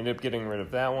 We ended up getting rid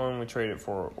of that one. We traded it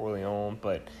for Orleans,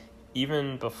 but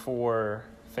even before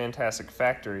Fantastic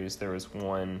Factories, there was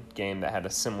one game that had a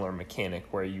similar mechanic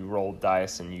where you rolled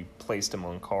dice and you placed them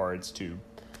on cards to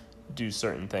do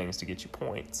certain things to get you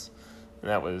points. And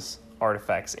that was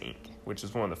Artifacts Inc., which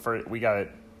is one of the first. We got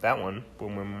that one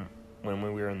when we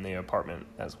were in the apartment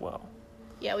as well.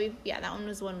 Yeah, that one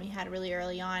was one we had really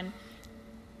early on.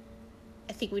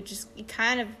 I think it's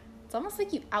almost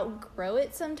like you outgrow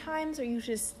it sometimes, or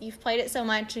you've played it so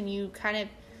much and you kind of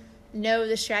know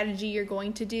the strategy you're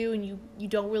going to do, and you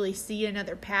don't really see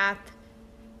another path,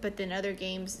 but then other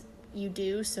games you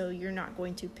do, so you're not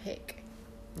going to pick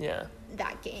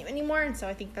that game anymore. And so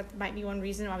I think that might be one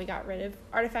reason why we got rid of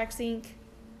Artifacts Inc.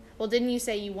 Well, didn't you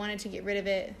say you wanted to get rid of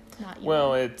it? Not you.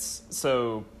 Well, it's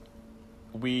so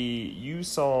you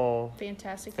saw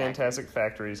Fantastic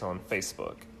Factories on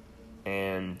Facebook,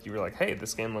 and you were like, hey,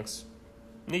 this game looks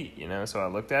neat, so I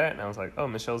looked at it and I was like, oh,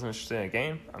 Michelle's interested in a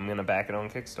game, I'm gonna back it on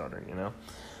Kickstarter.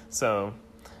 So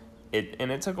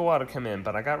it took a while to come in,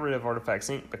 but I got rid of Artifacts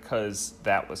Inc. because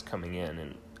that was coming in.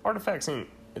 And Artifacts Inc.,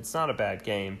 it's not a bad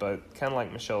game, but kind of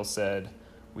like Michelle said,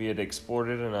 we had explored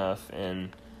it enough,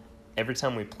 and every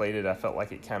time we played it, I felt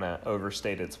like it kind of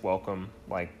overstayed its welcome.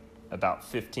 Like about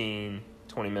 15-20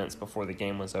 minutes before the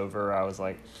game was over, I was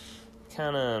like,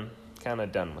 kind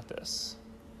of done with this.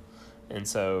 And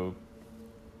so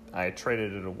I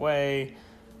traded it away.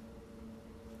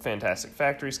 Fantastic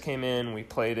Factories came in. We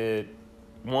played it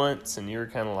once, and you were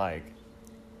kind of like,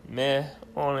 meh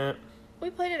on it. We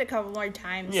played it a couple more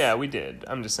times. Yeah, we did.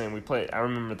 I'm just saying I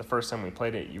remember the first time we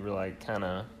played it, you were like kind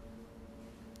of,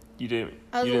 I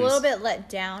was a little bit let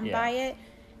down by it.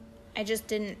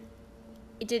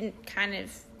 It didn't kind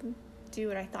of do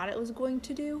what I thought it was going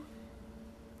to do.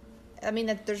 I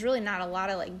mean, there's really not a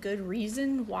lot of good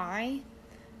reason why.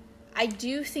 I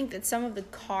do think that some of the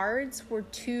cards were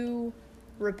too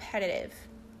repetitive.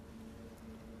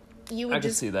 You would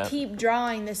just keep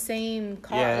drawing the same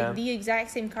card, the exact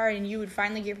same card, and you would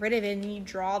finally get rid of it, and you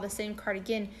draw the same card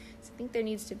again. So I think there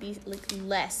needs to be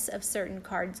less of certain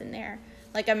cards in there.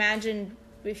 Imagine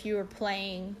if you were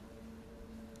playing,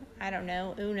 I don't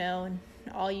know, Uno, and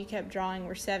all you kept drawing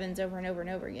were sevens over and over and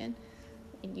over again,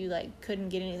 and you couldn't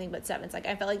get anything but sevens. I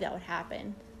felt like that would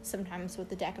happen sometimes with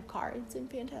the deck of cards in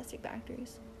Fantastic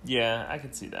Factories. Yeah, I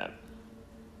could see that.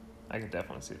 I could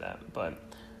definitely see that. But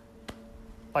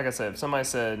like I said, if somebody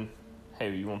said,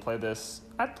 hey, you want to play this?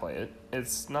 I'd play it.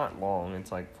 It's not long.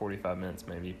 It's 45 minutes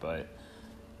maybe, but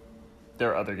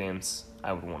there are other games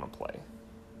I would want to play.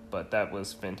 But that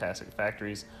was Fantastic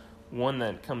Factories. one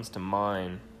that comes to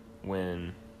mind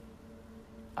when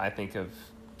I think of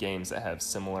games that have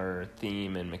similar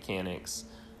theme and mechanics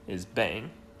is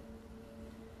Bang.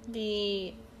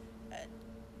 The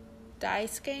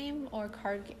dice game or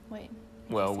card game? Wait.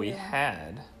 Well, we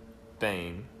had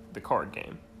Bang, the card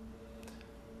game.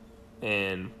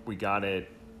 And we got it.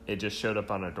 It just showed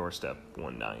up on our doorstep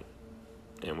one night.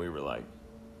 And we were like,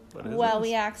 what is this?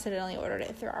 We accidentally ordered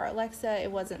it through our Alexa.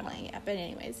 It wasn't laying it. But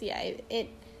anyways, yeah, it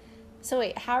so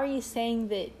wait, how are you saying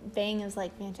that Bang is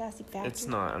like Fantastic Factory? It's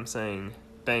not. I'm saying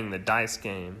Bang, the dice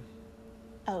game.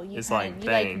 Oh, you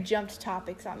Bang. Jumped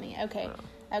topics on me. Okay.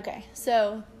 No. Okay.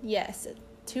 So, yes,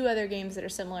 two other games that are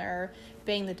similar are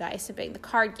Bang the dice and Bang the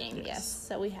card game. Yes.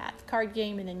 So we had the card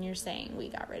game, and then you're saying we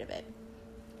got rid of it.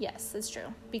 Yes, that's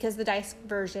true. Because the dice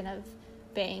version of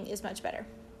Bang is much better.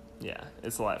 Yeah,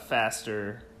 it's a lot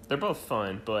faster. They're both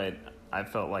fun, but I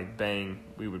felt like Bang,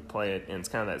 we would play it, and it's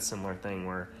kind of that similar thing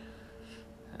where...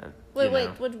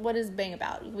 what is Bang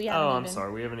about? I'm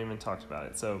sorry, we haven't even talked about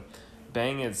it. So,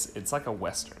 Bang it's like a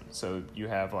Western. So, you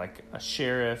have like a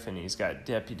sheriff, and he's got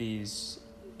deputies,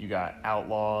 you got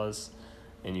outlaws,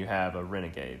 and you have a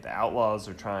renegade. The outlaws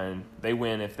they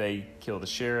win if they kill the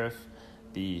sheriff.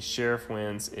 The sheriff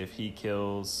wins if he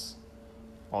kills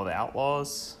all the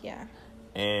outlaws. Yeah.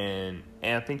 And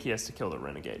I think he has to kill the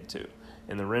renegade too.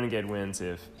 And the renegade wins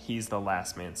if he's the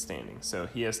last man standing. So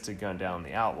he has to gun down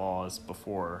the outlaws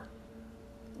before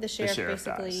the sheriff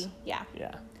basically dies. Yeah.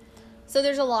 Yeah. So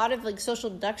there's a lot of like social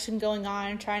deduction going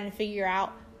on, trying to figure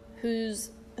out who's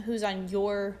on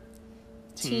your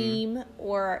team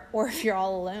or if you're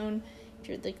all alone. If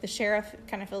you're like the sheriff,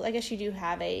 kind of feels. I guess you do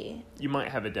have You might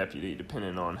have a deputy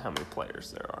depending on how many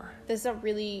players there are. This is a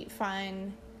really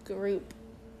fun group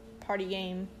party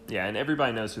game. Yeah, and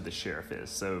everybody knows who the sheriff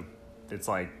is. So it's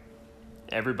like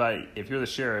everybody. If you're the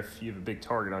sheriff, you have a big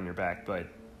target on your back, but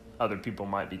other people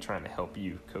might be trying to help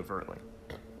you covertly.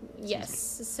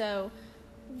 Yes. So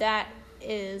that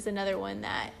is another one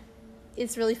that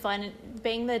it's really fun.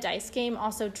 Bang the dice game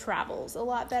also travels a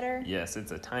lot better. Yes,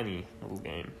 it's a tiny little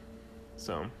game.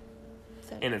 So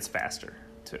and it's faster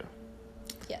too.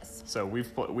 Yes. So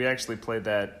we actually played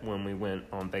that when we went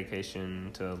on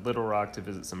vacation to Little Rock to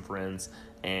visit some friends,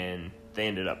 and they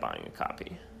ended up buying a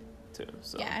copy too.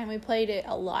 So yeah, and we played it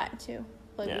a lot too.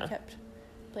 Like yeah. We kept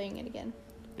playing it again.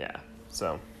 Yeah.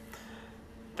 So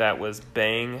that was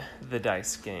Bang the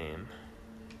dice game.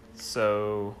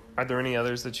 So are there any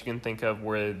others that you can think of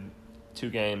where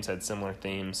two games had similar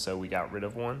themes, so we got rid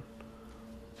of one?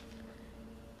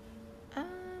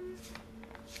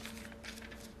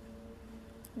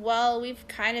 Well, we've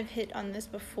kind of hit on this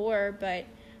before, but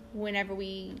whenever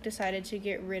we decided to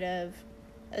get rid of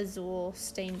Azul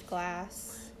stained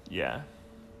glass. Yeah.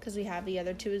 Because we have the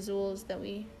other two Azuls that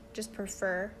we just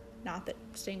prefer. Not that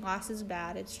stained glass is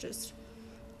bad,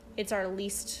 it's our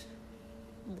least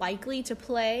likely to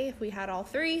play if we had all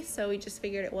three, so we just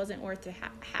figured it wasn't worth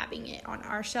having it on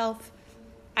our shelf.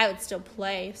 I would still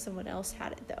play if someone else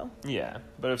had it, though. Yeah,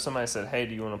 but if somebody said, hey,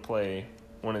 do you want to play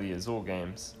one of the Azul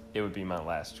games, it would be my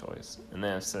last choice. And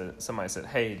then if somebody said,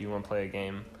 hey, do you want to play a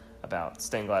game about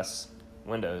stained glass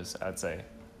windows, I'd say,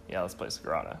 yeah, let's play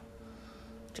Sagrada.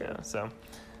 True. Yeah, so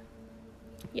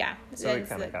yeah, so we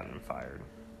kind of got them fired.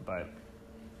 But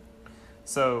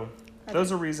so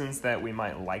those are reasons that we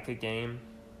might like a game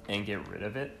and get rid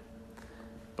of it.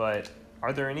 But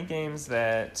are there any games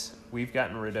that we've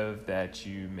gotten rid of that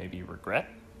you maybe regret?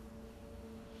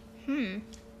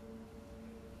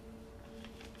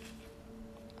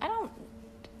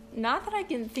 Not that I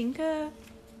can think of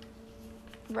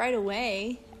right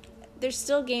away. There's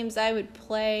still games I would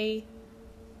play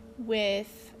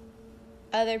with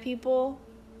other people.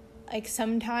 Like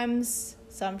sometimes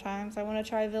I want to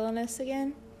try Villainous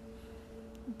again.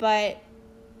 But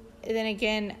then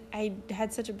again, I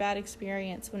had such a bad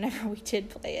experience whenever we did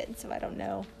play it, so I don't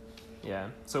know. Yeah.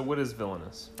 So what is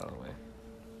Villainous, by the way?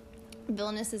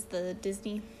 Villainous is the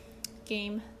Disney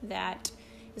game that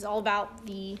is all about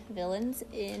the villains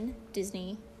in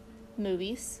Disney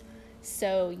movies.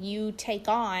 So you take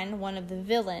on one of the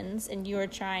villains and you are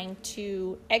trying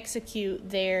to execute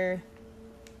their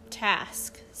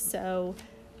task. So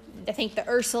I think the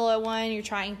Ursula one, you're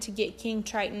trying to get King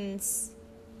Triton's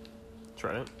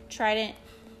trident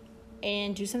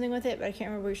and do something with it, but I can't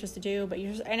remember what you're supposed to do. But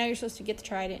I know you're supposed to get the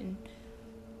trident and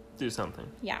do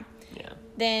something. Yeah. Yeah.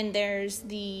 Then there's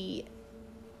the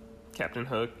Captain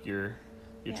Hook. You're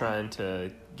trying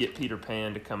to get Peter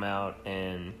Pan to come out,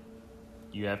 and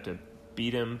you have to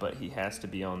beat him, but he has to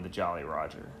be on the Jolly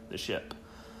Roger, the ship.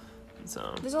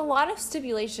 So there's a lot of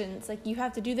stipulations. Like, you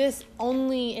have to do this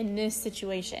only in this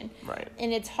situation. Right.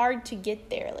 And it's hard to get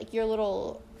there. Like, your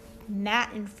little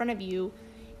mat in front of you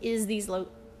is these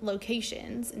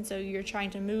locations. And so you're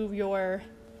trying to move your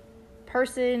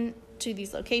person to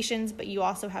these locations, but you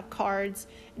also have cards.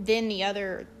 Then the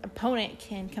other opponent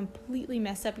can completely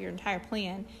mess up your entire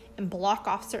plan and block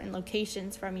off certain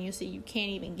locations from you, so you can't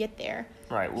even get there.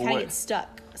 Right. You kind of get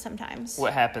stuck sometimes.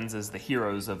 What happens is the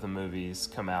heroes of the movies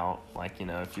come out. Like, you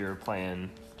know, if you're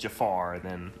playing Jafar,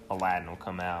 then Aladdin will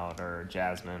come out, or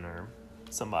Jasmine, or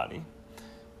somebody,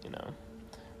 you know.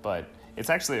 But it's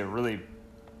actually a really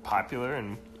popular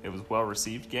and it was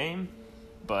well-received game,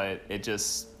 but it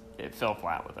fell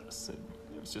flat with us.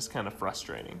 It was just kind of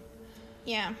frustrating.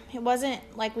 Yeah, it wasn't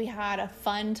like we had a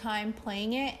fun time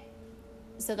playing it.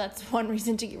 So that's one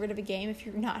reason to get rid of a game. If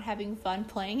you're not having fun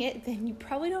playing it, then you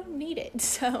probably don't need it.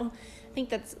 So I think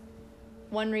that's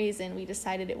one reason we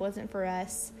decided it wasn't for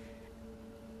us.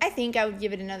 I think I would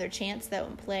give it another chance, though,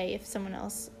 and play if someone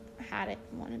else had it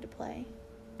and wanted to play.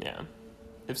 Yeah.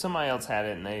 If somebody else had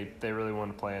it and they really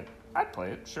want to play it, I'd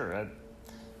play it, sure.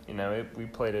 We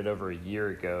played it over a year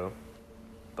ago.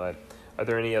 But are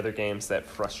there any other games that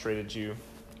frustrated you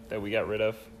that we got rid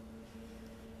of?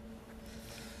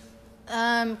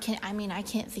 I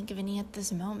can't think of any at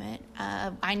this moment.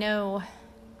 I know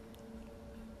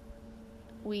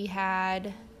we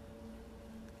had...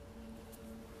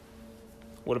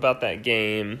 What about that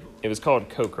game? It was called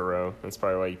Kokoro. That's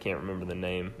probably why you can't remember the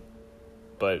name.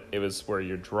 But it was where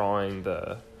you're drawing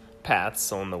the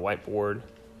paths on the whiteboard,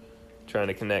 trying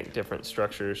to connect different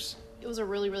structures. It was a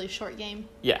really, really short game.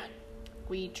 Yeah.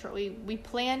 We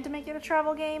planned to make it a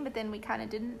travel game, but then we kind of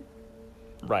didn't.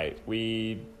 Right.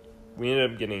 We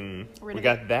ended up getting... We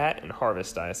got that and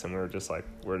Harvest Dice, and we were just like,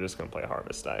 we're just going to play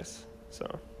Harvest Dice.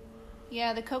 So...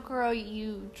 Yeah, the Kokoro,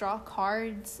 you draw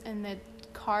cards, and the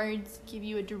cards give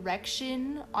you a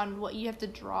direction on what you have to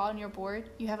draw on your board.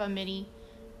 You have a mini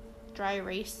dry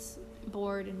erase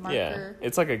board and marker. Yeah,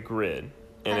 it's like a grid.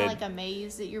 Kind of like a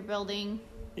maze that you're building.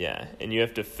 Yeah, and you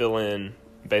have to fill in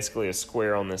basically a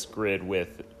square on this grid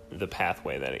with the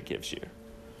pathway that it gives you.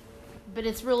 But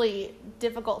it's really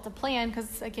difficult to plan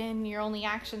because, again, your only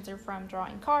actions are from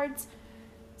drawing cards.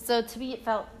 So to me, it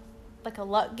felt like a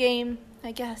luck game,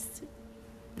 I guess.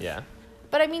 Yeah.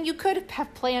 But, I mean, you could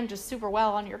have planned just super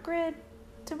well on your grid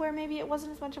to where maybe it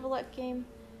wasn't as much of a luck game.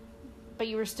 But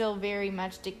you were still very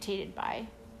much dictated by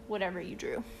whatever you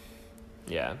drew.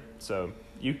 Yeah, so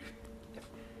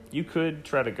you could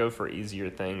try to go for easier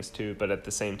things too, but at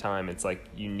the same time, it's like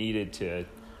you needed to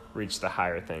reach the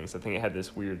higher things. I think it had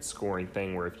this weird scoring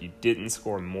thing where if you didn't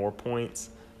score more points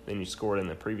than you scored in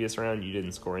the previous round, you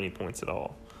didn't score any points at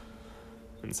all.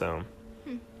 And so,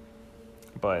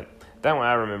 but that one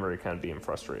I remember it kind of being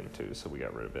frustrating too, so we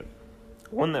got rid of it.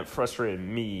 One that frustrated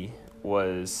me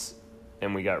was,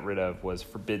 and we got rid of, was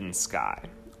Forbidden Sky,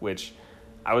 which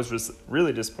I was just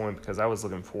really disappointed because I was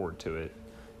looking forward to it.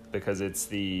 Because it's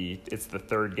the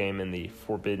third game in the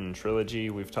Forbidden trilogy.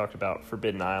 We've talked about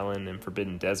Forbidden Island and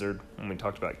Forbidden Desert when we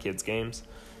talked about kids games.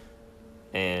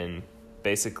 And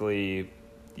basically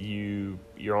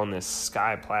you're on this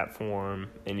sky platform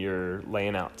and you're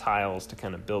laying out tiles to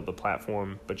kind of build the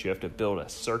platform, but you have to build a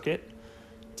circuit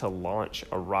to launch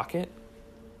a rocket.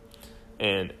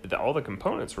 And all the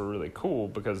components were really cool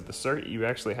because the circuit you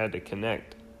actually had to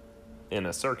connect in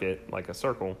a circuit, like a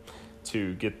circle,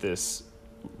 to get this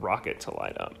rocket to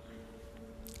light up.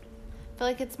 I feel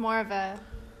like it's more of a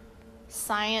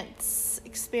science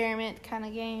experiment kind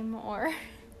of game, or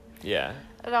yeah,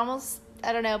 it almost,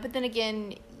 I don't know. But then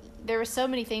again, there were so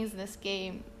many things in this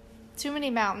game, too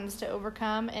many mountains to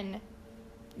overcome, and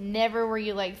never were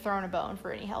you like thrown a bone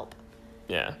for any help.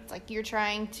 Yeah, it's like you're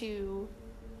trying to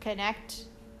connect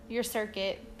your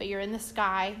circuit, but you're in the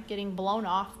sky getting blown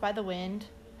off by the wind,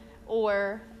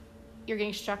 or you're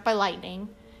getting struck by lightning.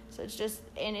 So it's just,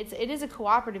 and it is a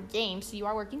cooperative game, so you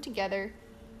are working together,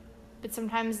 but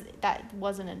sometimes that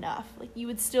wasn't enough. Like, you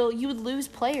would lose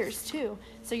players too.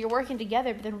 So you're working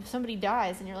together, but then if somebody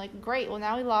dies, and you're like, great, well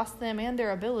now we lost them and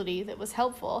their ability that was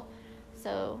helpful.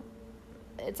 So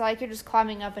it's like you're just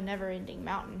climbing up a never-ending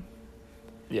mountain.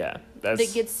 Yeah. That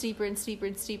gets steeper and steeper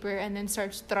and steeper, and then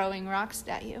starts throwing rocks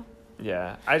at you.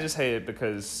 Yeah, I just hate it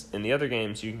because in the other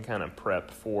games, you can kind of prep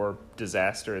for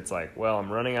disaster. It's like, well, I'm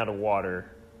running out of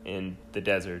water in the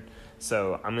desert,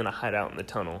 so I'm gonna hide out in the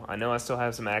tunnel. I know I still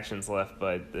have some actions left,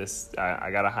 but I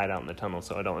gotta hide out in the tunnel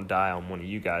so I don't die on one of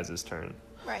you guys' turn.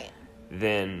 Right.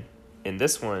 Then in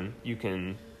this one, you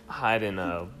can hide in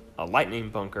a lightning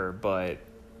bunker, but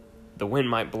the wind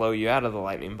might blow you out of the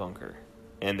lightning bunker,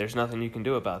 and there's nothing you can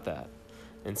do about that.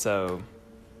 And so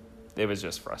it was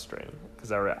just frustrating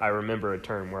because I remember a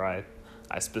turn where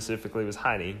I specifically was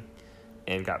hiding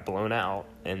and got blown out,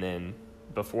 and then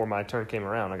before my turn came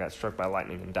around, I got struck by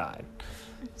lightning and died.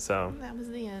 So that was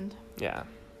the end. Yeah,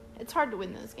 it's hard to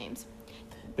win those games.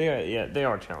 They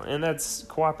are challenging, and that's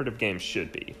cooperative games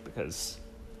should be, because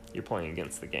you're playing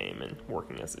against the game and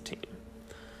working as a team.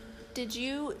 Did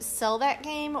you sell that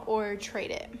game or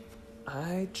trade it?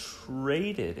 I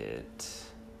traded it.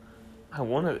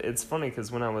 It's funny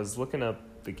because when I was looking up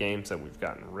the games that we've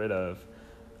gotten rid of,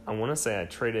 I want to say I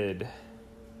traded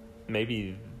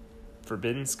maybe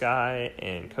Forbidden Sky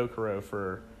and Kokoro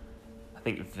for, I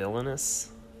think, Villainous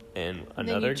and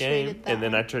another game. And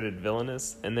then I traded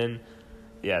Villainous. And then,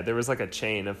 yeah, there was like a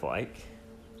chain of like,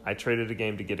 I traded a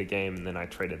game to get a game, and then I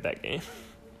traded that game.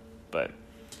 But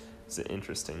it's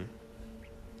interesting.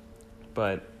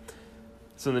 But,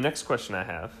 so the next question I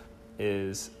have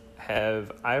is,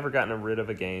 have I ever gotten rid of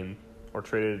a game or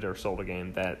traded or sold a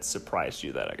game that surprised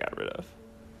you that I got rid of?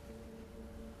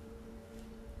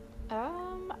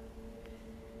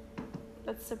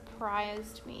 That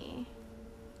surprised me.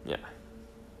 Yeah.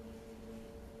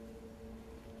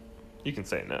 You can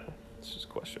say no. It's just a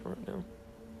question right now.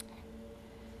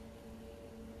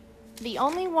 The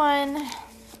only one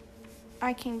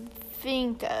I can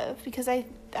think of, because I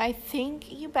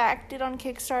think you backed it on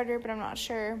Kickstarter, but I'm not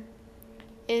sure,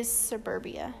 is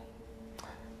Suburbia.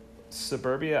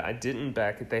 Suburbia, I didn't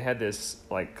back it. They had this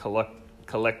like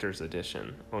collector's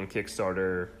edition on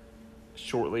Kickstarter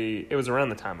shortly. It was around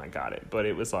the time I got it, but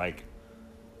it was like,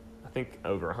 I think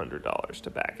over $100 to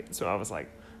back it. So I was like,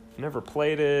 I've never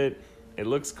played it. It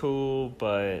looks cool,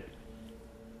 but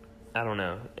I don't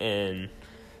know. And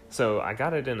so I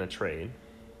got it in a trade,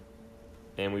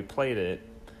 and we played it,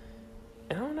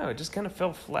 and I don't know, it just kind of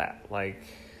fell flat. Like,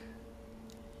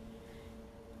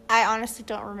 I honestly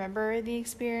don't remember the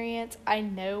experience. I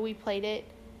know we played it.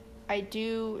 I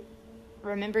do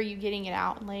remember you getting it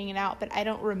out and laying it out, but I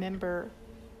don't remember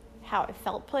how I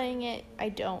felt playing it. I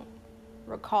don't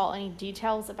recall any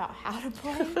details about how to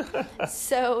play.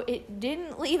 So it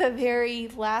didn't leave a very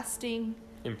lasting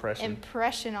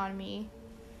impression on me.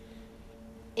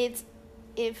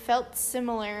 It felt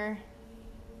similar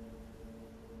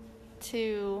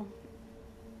to,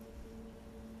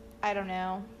 I don't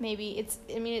know, maybe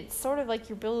it's sort of like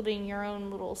you're building your own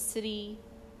little city.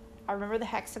 I remember the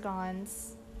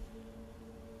hexagons,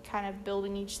 kind of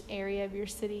building each area of your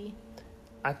city.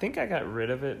 I think I got rid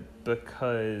of it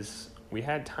because we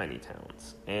had tiny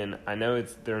towns, and I know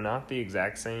they're not the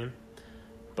exact same,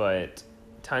 but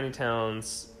tiny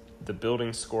towns, the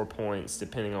buildings score points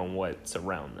depending on what's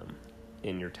around them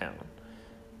in your town.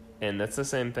 And that's the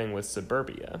same thing with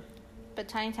Suburbia. But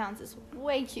tiny towns is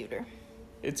way cuter.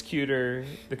 It's cuter,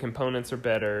 the components are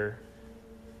better,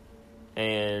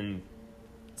 and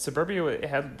Suburbia, it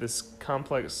had this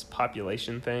complex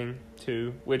population thing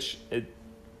too, which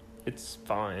it's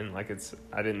fine. Like,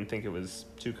 I didn't think it was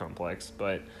too complex,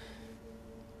 but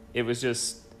it was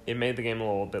just, it made the game a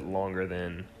little bit longer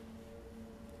than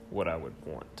what I would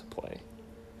want to play.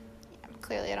 Yeah,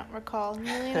 clearly I don't recall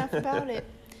nearly enough about it.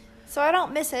 So I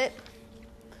don't miss it.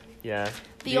 Yeah.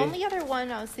 The only other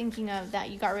one I was thinking of that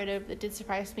you got rid of that did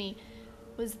surprise me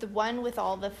was the one with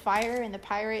all the fire and the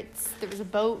pirates. There was a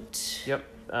boat. Yep.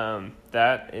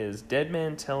 That is Dead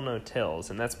Man Tell No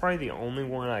Tales, and that's probably the only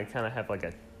one I kind of have like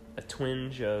a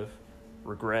twinge of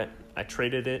regret. I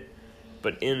traded it,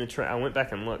 but in the I went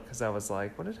back and looked because I was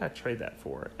like, what did I trade that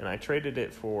for? And I traded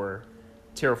it for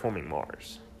Terraforming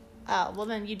Mars. Oh, well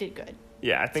then you did good.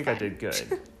 Yeah, I think I did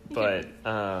good.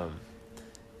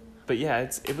 But yeah,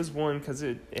 it was one because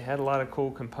it had a lot of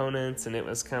cool components, and it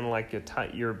was kind of like it's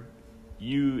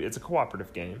a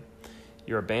cooperative game.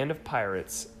 You're a band of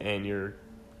pirates, and you're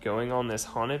going on this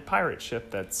haunted pirate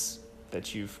ship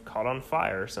that you've caught on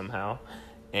fire somehow,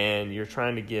 and you're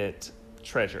trying to get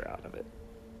treasure out of it.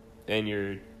 And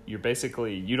you're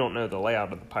basically, you don't know the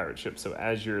layout of the pirate ship, so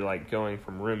as you're like going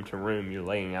from room to room, you're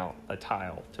laying out a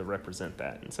tile to represent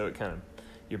that, and so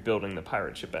you're building the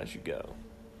pirate ship as you go.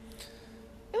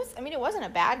 It wasn't a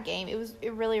bad game.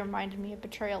 It really reminded me of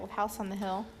Betrayal of House on the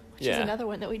Hill, which is another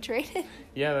one that we traded.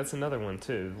 Yeah, that's another one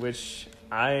too, which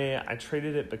I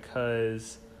traded it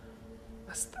because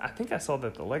I think I saw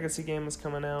that the Legacy game was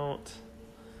coming out,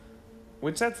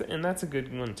 that's a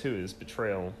good one too, is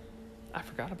Betrayal. I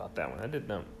forgot about that one. I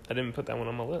didn't put that one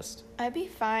on my list. I'd be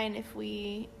fine if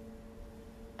we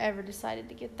ever decided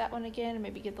to get that one again, or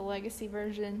maybe get the Legacy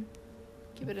version.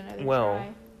 Give it another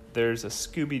try. There's a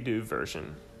Scooby-Doo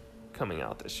version coming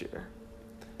out this year.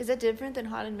 Is that different than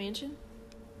Haunted Mansion?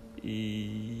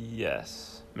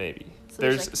 Yes, maybe.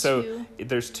 So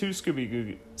there's two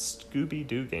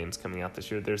Scooby-Doo games coming out this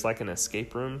year. There's like an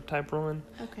escape room type one.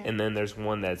 Okay. And then there's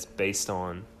one that's based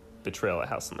on Betrayal at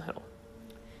House on the Hill.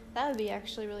 That would be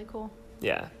actually really cool.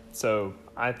 Yeah. So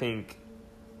I think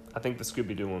the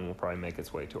Scooby-Doo one will probably make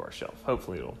its way to our shelf.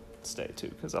 Hopefully it'll stay too,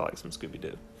 because I like some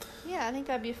Scooby-Doo. Yeah, I think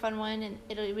that'd be a fun one, and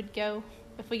it would go,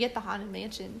 if we get the Haunted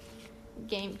Mansion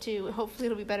game too, hopefully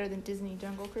it'll be better than Disney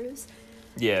Jungle Cruise.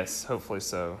 Yes, hopefully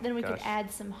so. Then we could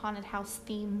add some haunted house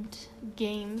themed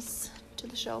games to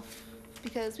the shelf,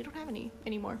 because we don't have any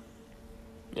anymore.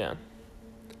 Yeah.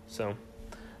 So,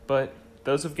 but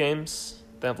those are games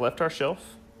that have left our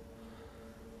shelf.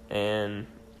 And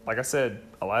like I said,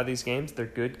 a lot of these games, they're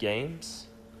good games,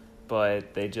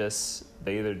 but they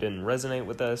either didn't resonate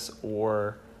with us,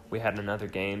 or we had another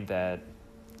game that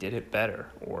did it better,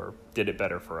 or did it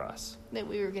better for us. That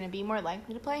we were going to be more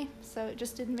likely to play, so it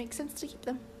just didn't make sense to keep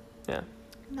them. Yeah.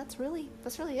 And that's really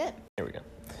it. There we go.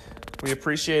 We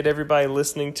appreciate everybody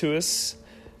listening to us.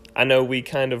 I know we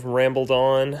kind of rambled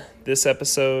on this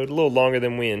episode a little longer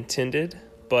than we intended,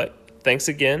 but thanks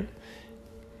again.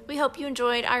 We hope you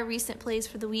enjoyed our recent plays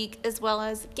for the week, as well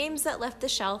as games that left the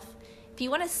shelf. If you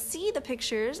want to see the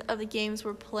pictures of the games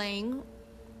we're playing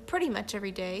pretty much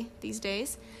every day these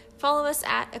days, follow us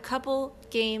at A Couple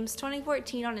Games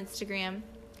 2014 on Instagram.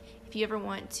 If you ever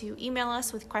want to email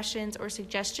us with questions or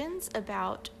suggestions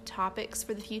about topics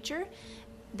for the future,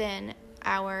 then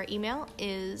our email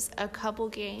is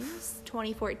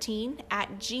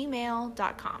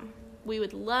acouplegames2014@gmail.com. We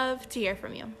would love to hear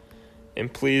from you.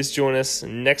 And please join us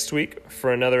next week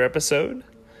for another episode.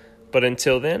 But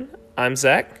until then, I'm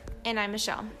Zach. And I'm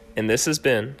Michelle. And this has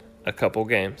been A Couple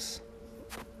Games.